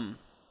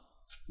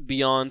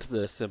beyond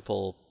the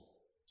simple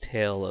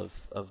tale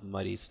of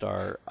Mighty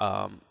Star.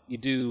 You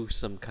do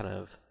some kind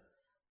of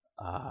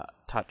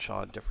touch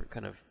on different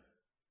kind of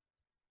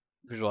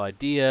visual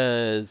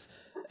ideas,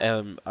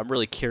 and I'm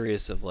really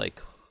curious of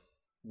like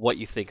what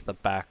you think the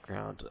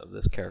background of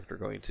this character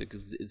going to,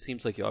 because it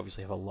seems like you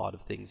obviously have a lot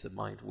of things in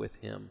mind with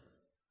him.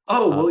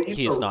 Oh, well,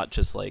 he's not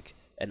just like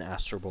an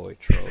Astro Boy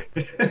trope.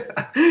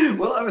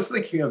 Well, I was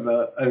thinking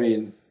about,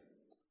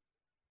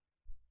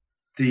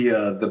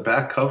 the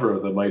back cover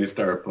of the Mighty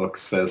Star book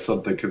says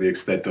something to the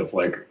extent of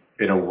like,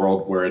 in a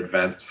world where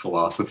advanced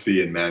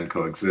philosophy and man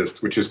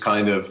coexist, which is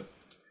kind of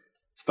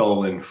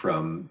stolen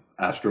from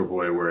Astro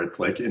Boy, where it's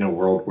like in a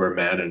world where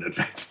man and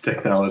advanced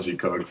technology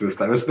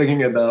coexist. I was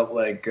thinking about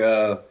like,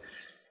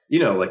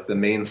 like the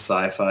main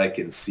sci-fi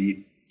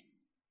conceit,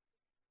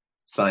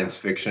 science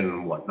fiction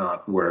and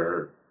whatnot,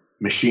 where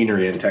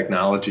machinery and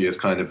technology is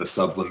kind of a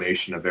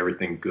sublimation of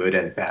everything good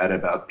and bad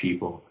about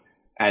people.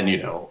 And,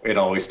 it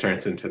always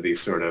turns into these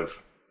sort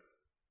of,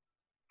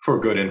 for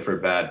good and for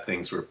bad,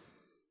 things where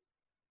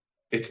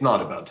it's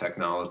not about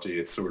technology.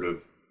 It's sort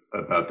of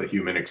about the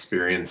human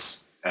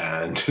experience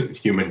and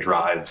human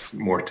drives,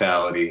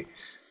 mortality,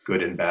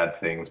 good and bad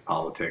things,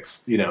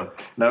 politics, And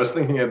I was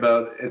thinking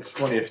about, it's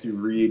funny if you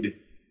read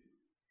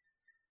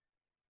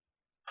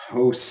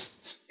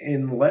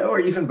or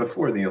even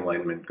before the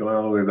Enlightenment, going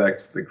all the way back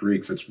to the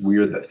Greeks, it's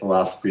weird that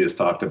philosophy is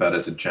talked about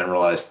as a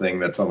generalized thing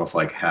that's almost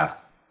like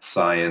half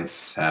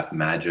science, half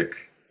magic.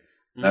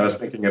 Mm-hmm. I was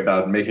thinking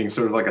about making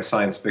sort of like a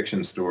science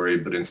fiction story,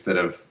 but instead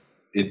of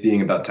it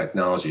being about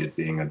technology, it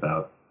being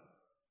about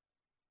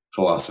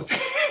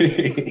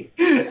philosophy.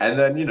 And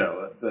then,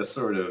 the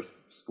sort of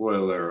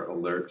spoiler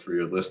alert for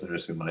your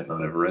listeners who might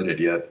not have read it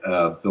yet.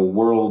 The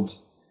world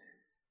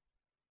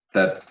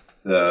that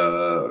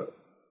the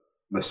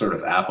sort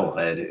of apple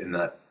head in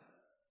that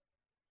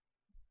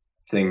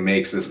thing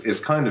makes is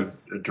kind of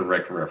a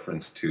direct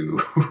reference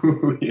to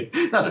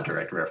not a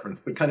direct reference,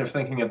 but kind of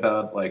thinking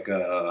about like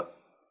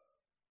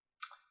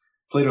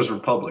Plato's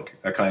Republic,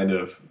 a kind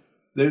of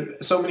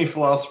there so many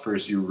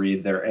philosophers you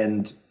read their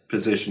end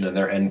position and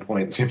their end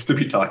point seems to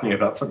be talking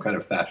about some kind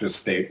of fascist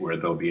state where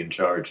they'll be in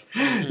charge,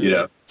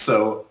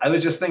 So I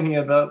was just thinking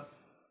about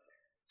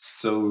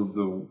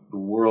the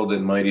world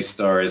in Mighty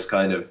Star is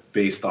kind of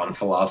based on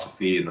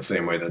philosophy in the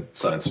same way that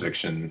science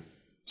fiction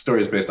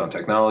story is based on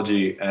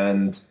technology,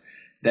 and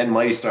then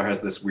Mighty Star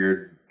has this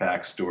weird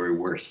backstory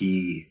where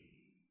he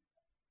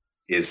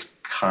is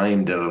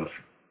kind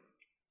of,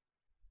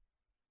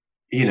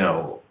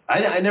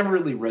 I never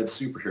really read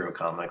superhero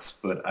comics,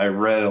 but I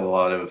read a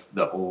lot of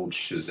the old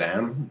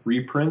Shazam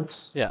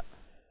reprints. Yeah.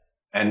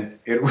 And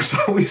it was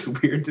always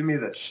weird to me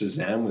that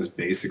Shazam was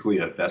basically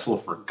a vessel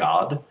for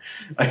God.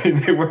 I mean,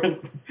 they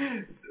weren't...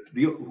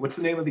 what's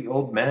the name of the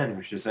old man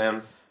who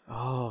Shazam...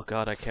 Oh,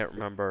 God, I can't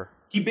remember.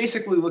 He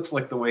basically looks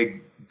like the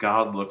way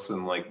God looks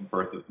in, like,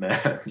 Birth of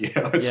Man,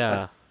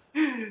 Yeah.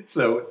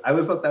 So I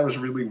always thought that was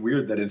really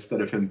weird that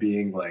instead of him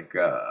being like,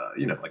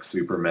 like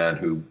Superman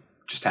who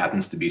just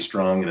happens to be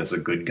strong and is a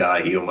good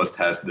guy, he almost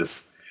has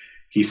this,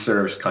 he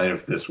serves kind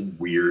of this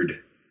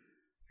weird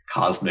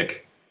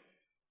cosmic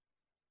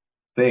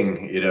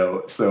thing,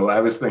 So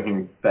I was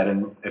thinking that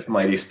if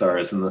Mighty Star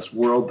is in this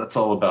world that's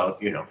all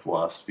about,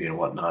 philosophy and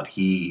whatnot,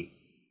 he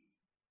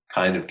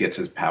kind of gets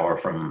his power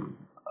from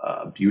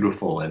a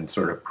beautiful and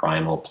sort of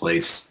primal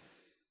place,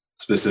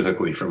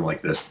 specifically from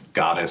like this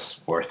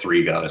goddess or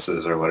three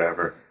goddesses or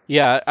whatever.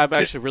 Yeah, I'm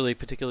actually really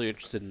particularly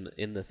interested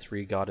in the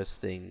three goddess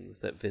things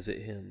that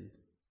visit him.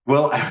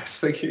 Well, I was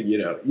thinking,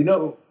 you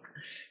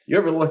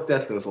ever looked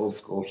at those old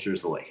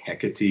sculptures of like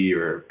Hecate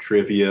or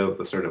Trivia,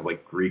 the sort of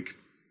like Greek,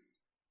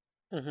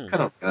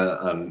 kind of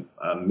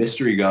a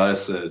mystery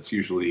goddess? It's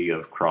usually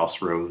of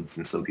crossroads,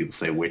 and some people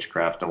say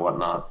witchcraft and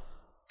whatnot.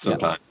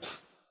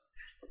 Sometimes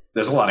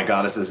there's a lot of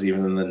goddesses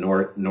even in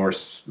the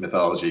Norse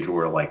mythology who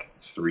are like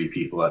three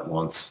people at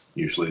once,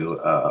 usually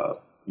a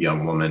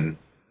young woman,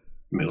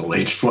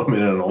 middle-aged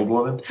woman, and an old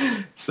woman.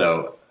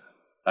 So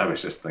I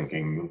was just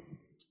thinking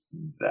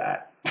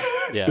that.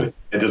 Yeah.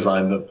 I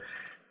designed them.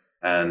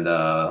 And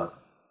I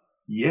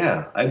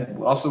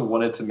also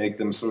wanted to make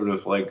them sort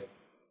of like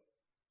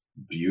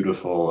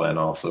beautiful and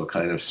also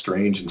kind of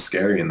strange and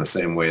scary in the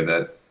same way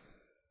that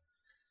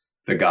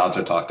the gods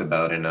are talked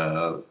about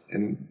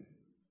in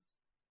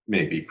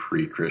maybe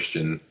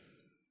pre-Christian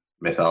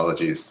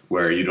mythologies,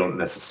 where you don't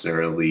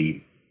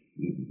necessarily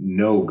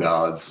know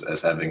gods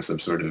as having some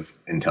sort of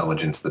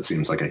intelligence that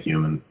seems like a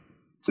human's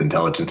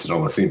intelligence. It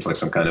almost seems like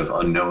some kind of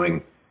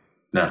unknowing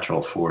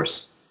natural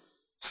force.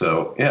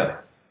 So yeah,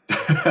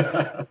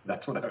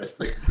 that's what I was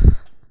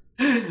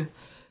thinking.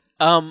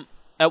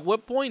 At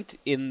what point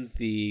in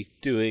the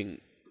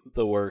doing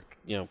the work,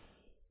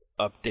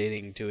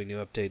 updating, doing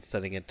new updates,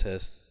 sending it to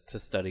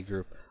study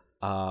group,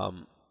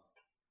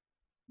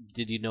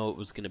 did you know it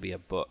was going to be a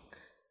book?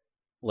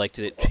 Like,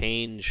 did it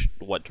change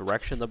what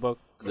direction the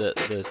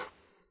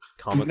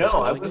comic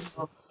was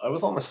going? I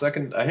was on the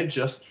second. I had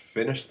just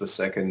finished the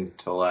second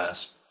to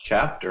last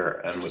chapter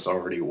and was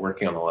already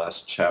working on the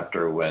last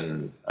chapter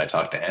when I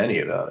talked to Annie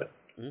about it.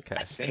 Okay.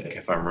 I think,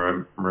 if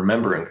I'm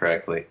remembering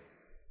correctly,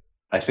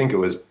 I think it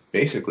was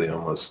basically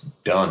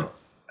almost done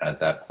at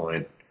that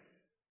point.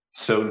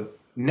 So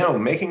no,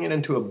 making it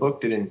into a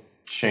book didn't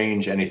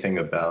change anything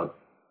about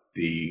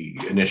the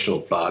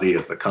initial body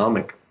of the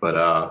comic,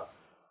 but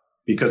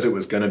because it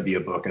was going to be a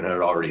book and it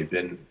had already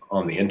been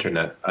on the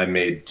internet, I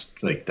made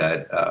like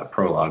that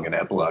prologue and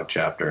epilogue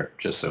chapter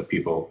just so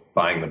people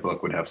buying the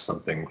book would have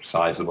something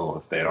sizable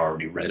if they had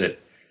already read it,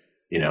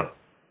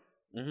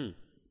 Mm-hmm.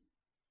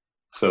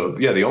 So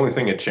yeah, the only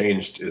thing it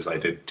changed is I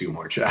did 2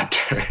 more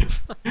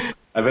chapters.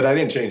 But I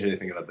didn't change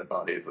anything about the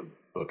body of the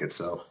book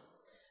itself.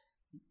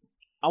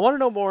 I want to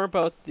know more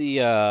about the,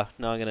 now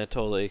I'm going to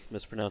totally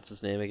mispronounce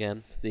his name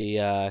again,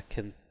 the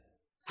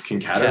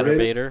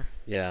Concatenator?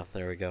 Yeah,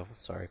 there we go.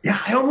 Sorry. Yeah,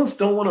 I almost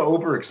don't want to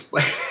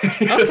over-explain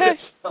Okay.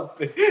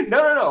 something.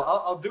 No.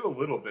 I'll do a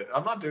little bit.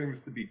 I'm not doing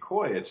this to be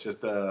coy. It's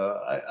just,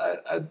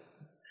 I'm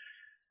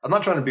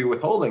not trying to be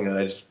withholding, and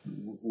I just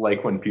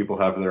like when people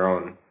have their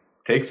own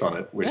takes on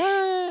it, which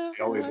they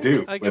always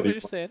do. I get what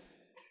you're saying.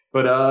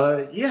 But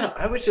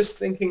I was just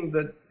thinking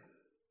that.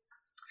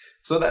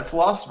 So that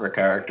philosopher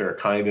character,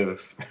 kind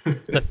of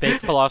the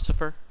fake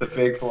philosopher. The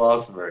fake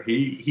philosopher.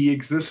 He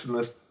exists in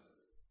this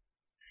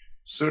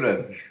sort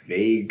of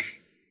vague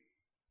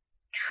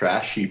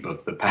trash heap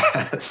of the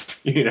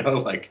past.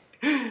 Like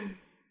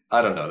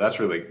I don't know. That's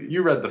really,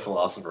 you read the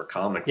Philosopher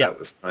comic. Yeah. That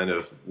was kind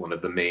of one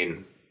of the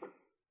main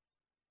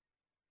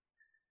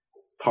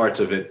parts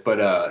of it.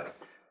 But I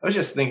was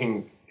just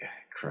thinking,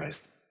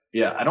 Christ.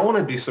 Yeah, I don't want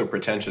to be so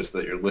pretentious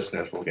that your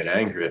listeners will get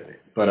angry at me.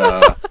 But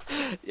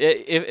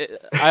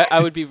I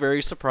would be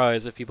very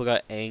surprised if people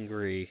got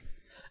angry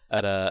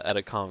at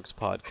a comics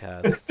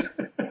podcast.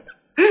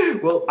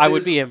 Well, I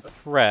would be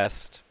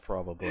impressed,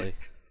 probably.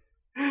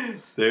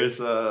 There's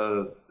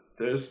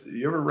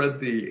you ever read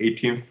the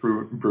 18th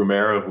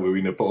Brumaire of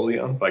Louis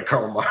Napoleon by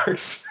Karl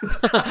Marx?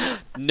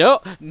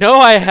 No,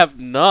 I have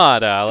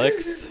not,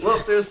 Alex.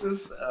 Well, there's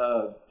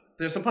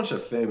a bunch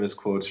of famous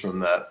quotes from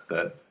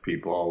that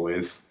people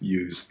always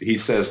use. He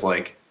says,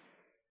 like,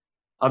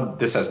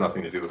 this has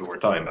nothing to do with what we're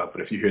talking about,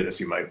 but if you hear this,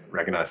 you might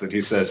recognize it.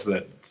 He says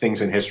that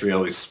things in history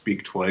always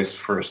speak twice,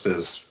 first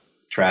as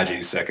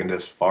tragedy, second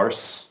as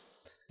farce.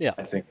 Yeah.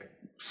 I think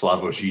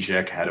Slavoj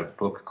Žižek had a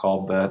book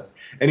called that.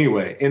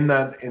 Anyway, in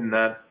that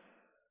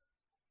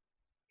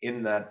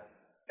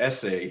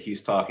essay,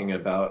 he's talking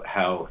about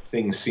how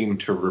things seem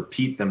to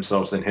repeat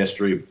themselves in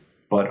history,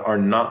 but are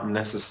not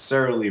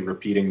necessarily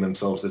repeating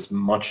themselves as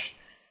much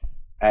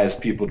as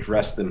people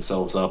dress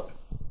themselves up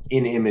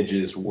in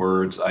images,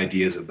 words,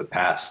 ideas of the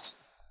past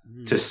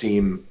to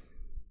seem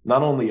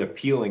not only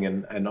appealing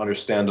and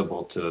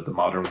understandable to the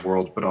modern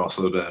world, but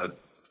also to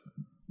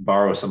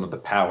borrow some of the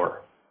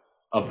power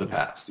of the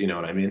past. You know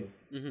what I mean?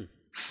 Mm-hmm.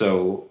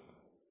 So,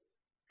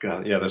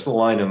 God, yeah, there's a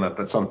line in that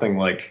that's something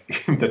like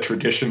the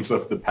traditions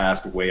of the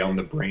past weigh on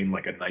the brain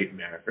like a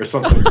nightmare or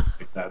something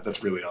like that.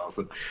 That's really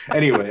awesome.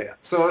 Anyway,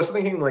 so I was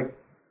thinking, like,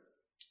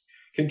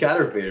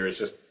 Kincaid Vader is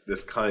just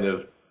this kind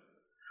of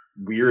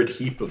weird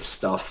heap of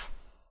stuff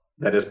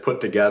that is put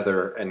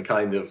together and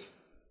kind of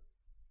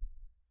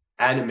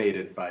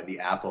animated by the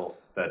apple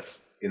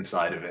that's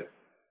inside of it.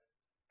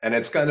 And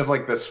it's kind of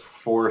like this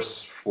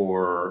force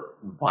for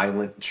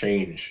violent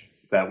change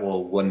that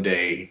will one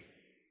day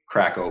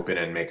crack open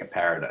and make a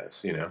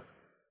paradise, you know?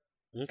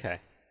 Okay.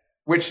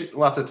 Which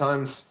lots of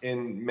times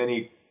in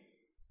many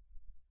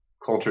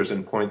cultures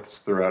and points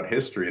throughout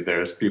history,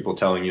 there's people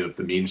telling you that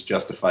the means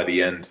justify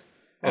the end.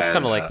 Well, it's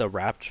kind of like the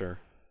rapture.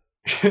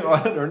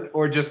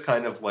 or just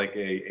kind of like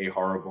a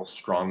horrible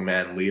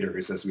strongman leader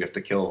who says we have to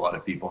kill a lot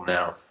of people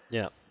now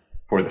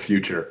for the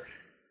future.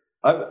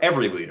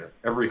 Every leader,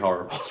 every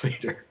horrible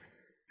leader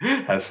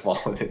has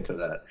fallen into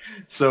that.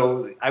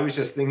 So I was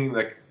just thinking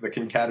that the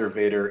Kincaid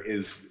Vader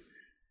is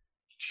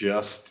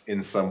just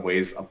in some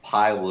ways a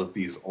pile of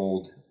these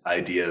old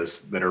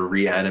ideas that are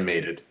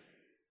reanimated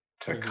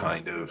to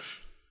kind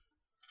of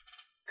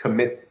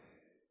commit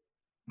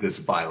this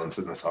violence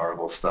and this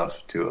horrible stuff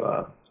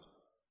to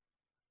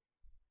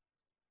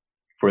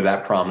for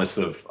that promise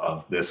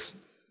of this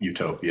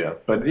utopia.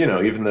 But, you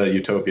know, even the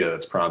utopia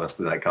that's promised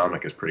in that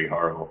comic is pretty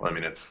horrible. I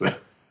mean, it's,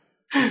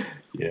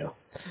 you know.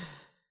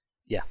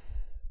 Yeah.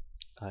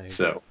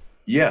 So,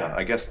 yeah,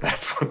 I guess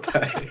that's what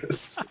that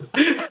is.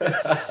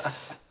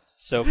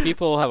 So if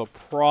people have a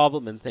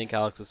problem and think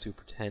Alex is too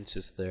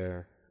pretentious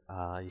there,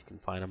 you can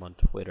find him on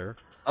Twitter.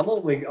 I'm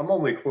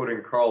only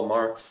quoting Karl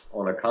Marx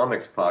on a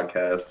comics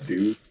podcast,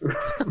 dude.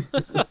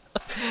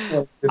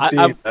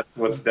 15, that's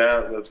what's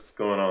down. That's what's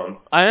going on.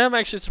 I am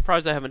actually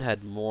surprised I haven't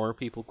had more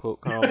people quote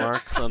Karl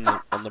Marx on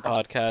the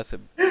podcast.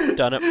 I've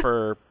done it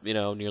for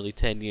nearly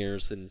 10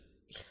 years, and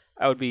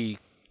I would be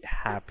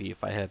happy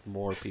if I had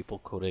more people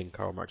quoting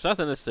Karl Marx. Not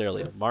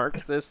necessarily a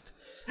Marxist,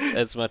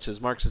 as much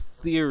as Marxist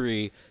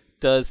theory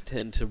does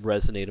tend to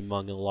resonate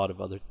among a lot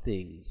of other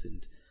things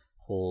and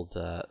hold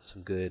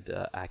some good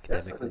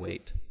academic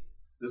weight.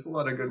 There's a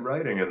lot of good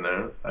writing in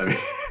there. I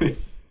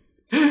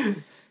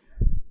mean,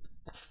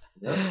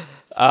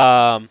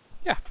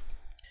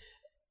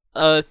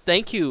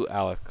 thank you,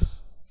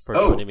 Alex, for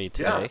joining me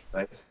today.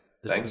 Yeah,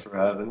 thanks for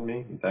having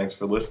me. And thanks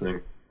for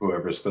listening,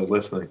 whoever's still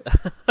listening.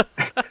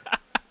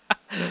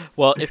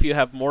 Well, if you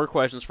have more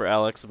questions for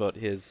Alex about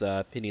his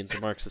opinions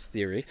of Marxist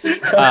theory,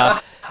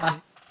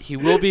 he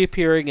will be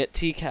appearing at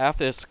TCAF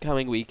this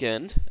coming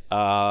weekend.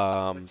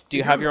 Do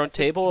you have your own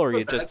table, or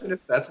you just...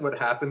 If that's what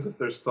happens, if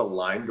there's just a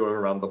line going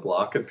around the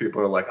block and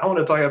people are like, I want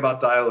to talk about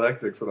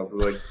dialectics, and I'll be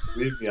like,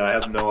 believe me, I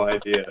have no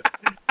idea.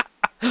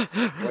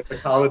 I went to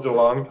college a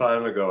long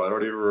time ago. I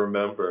don't even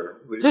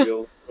remember. Leave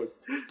me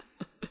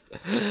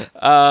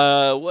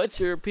alone. What's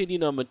your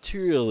opinion on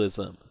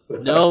materialism?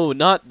 No,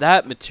 not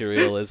that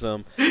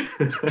materialism.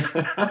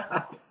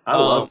 I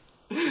love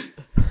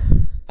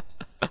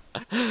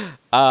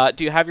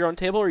do you have your own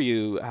table, or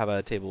you have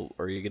a table,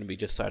 or are you going to be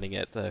just signing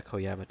at the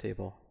Koyama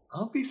table?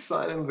 I'll be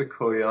signing the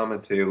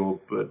Koyama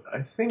table, but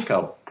I think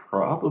I'll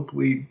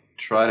probably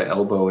try to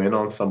elbow in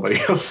on somebody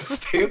else's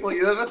table.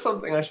 That's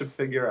something I should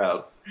figure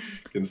out,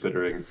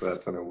 considering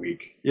that's in a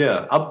week.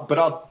 Yeah,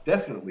 I'll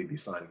definitely be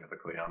signing at the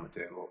Koyama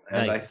table.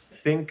 And nice. I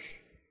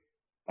think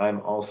I'm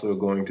also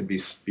going to be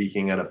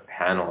speaking at a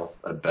panel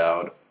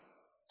about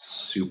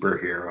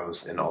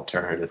superheroes in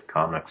alternative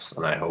comics,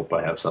 and I hope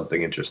I have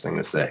something interesting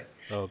to say.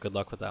 Oh, good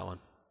luck with that one.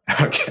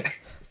 Okay.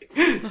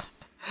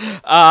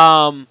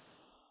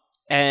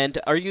 And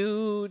are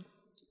you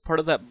part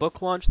of that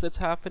book launch that's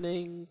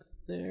happening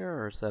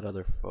there, or is that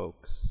other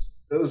folks?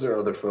 Those are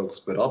other folks,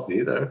 but I'll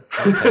be there.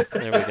 Okay,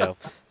 there we go.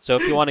 So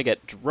if you want to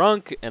get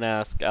drunk and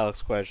ask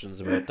Alex questions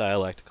about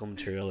dialectical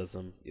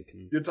materialism, you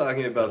can... You're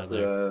talking about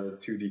the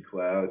 2D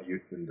Cloud,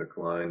 Youth in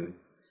Decline.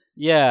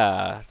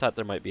 Yeah, I thought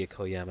there might be a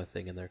Koyama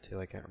thing in there too.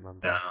 I can't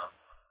remember. No.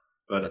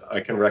 but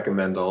I can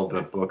recommend all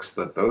the books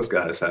that those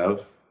guys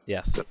have.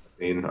 Yes. That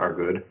I mean are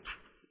good.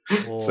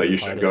 We'll So you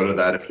try should to go do to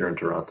that if you're in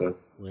Toronto.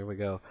 There we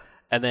go.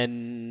 And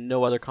then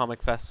no other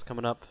comic fests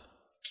coming up?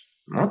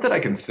 Not that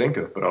I can think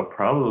of, but I'll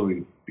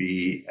probably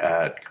be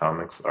at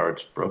Comics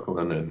Arts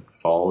Brooklyn in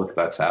fall if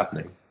that's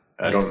happening.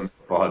 I Nice. don't know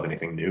if I'll have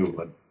anything new,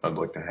 but I'd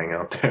like to hang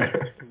out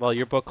there. Well,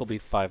 your book will be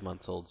 5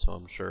 months old, so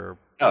I'm sure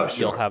Oh, sure.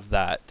 you'll have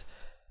that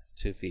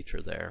to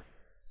feature there.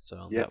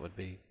 So Yeah. that would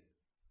be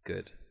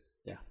good.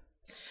 Yeah.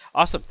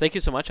 Awesome. Thank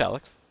you so much,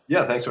 Alex.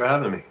 Yeah, thanks for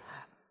having me.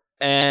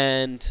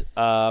 And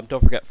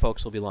don't forget,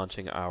 folks, we'll be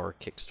launching our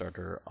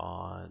Kickstarter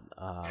on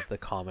the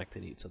comic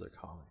that eats other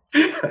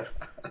comics.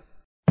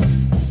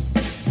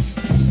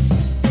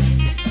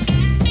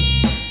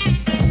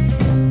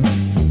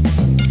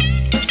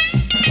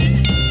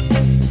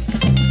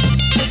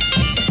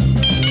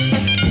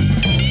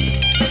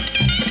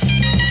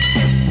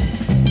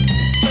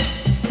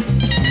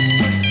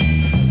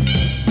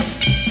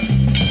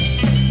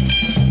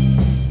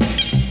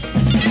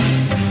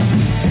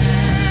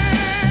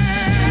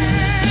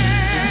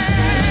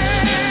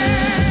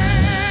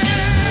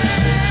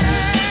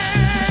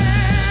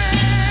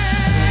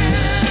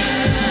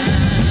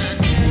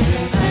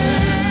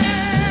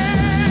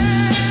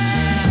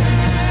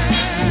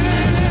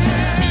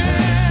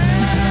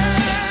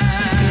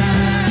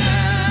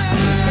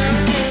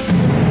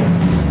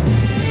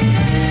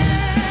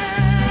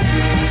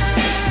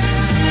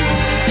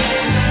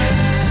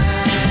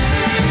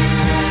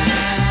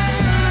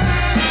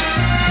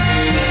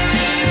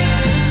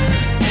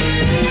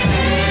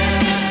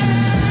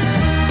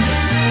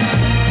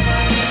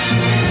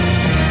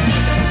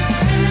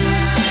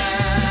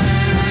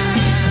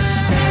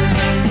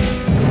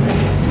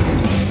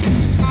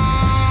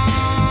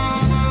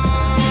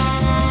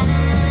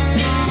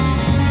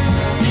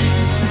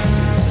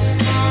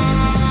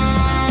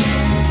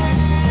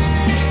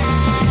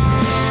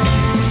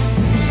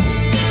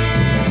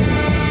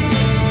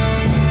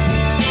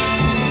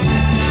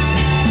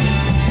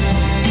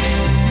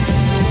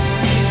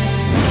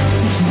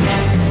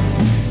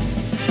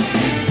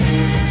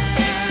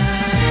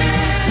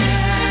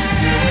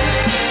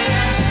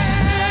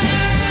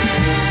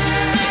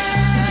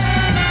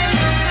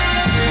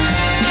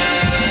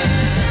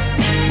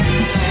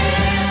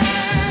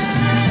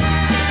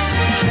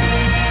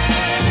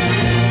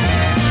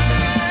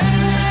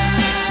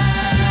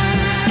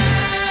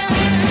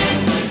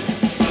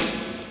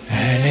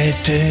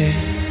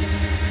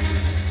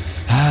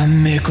 À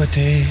mes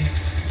côtés,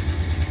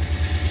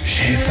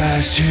 j'ai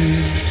pas su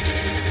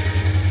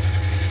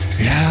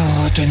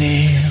la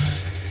retenir.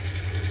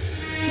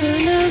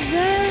 Je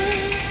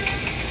n'avais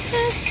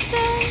qu'un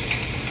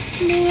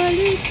seul mot à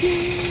lui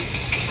dire.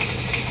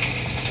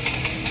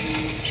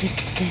 Je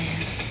t'aime.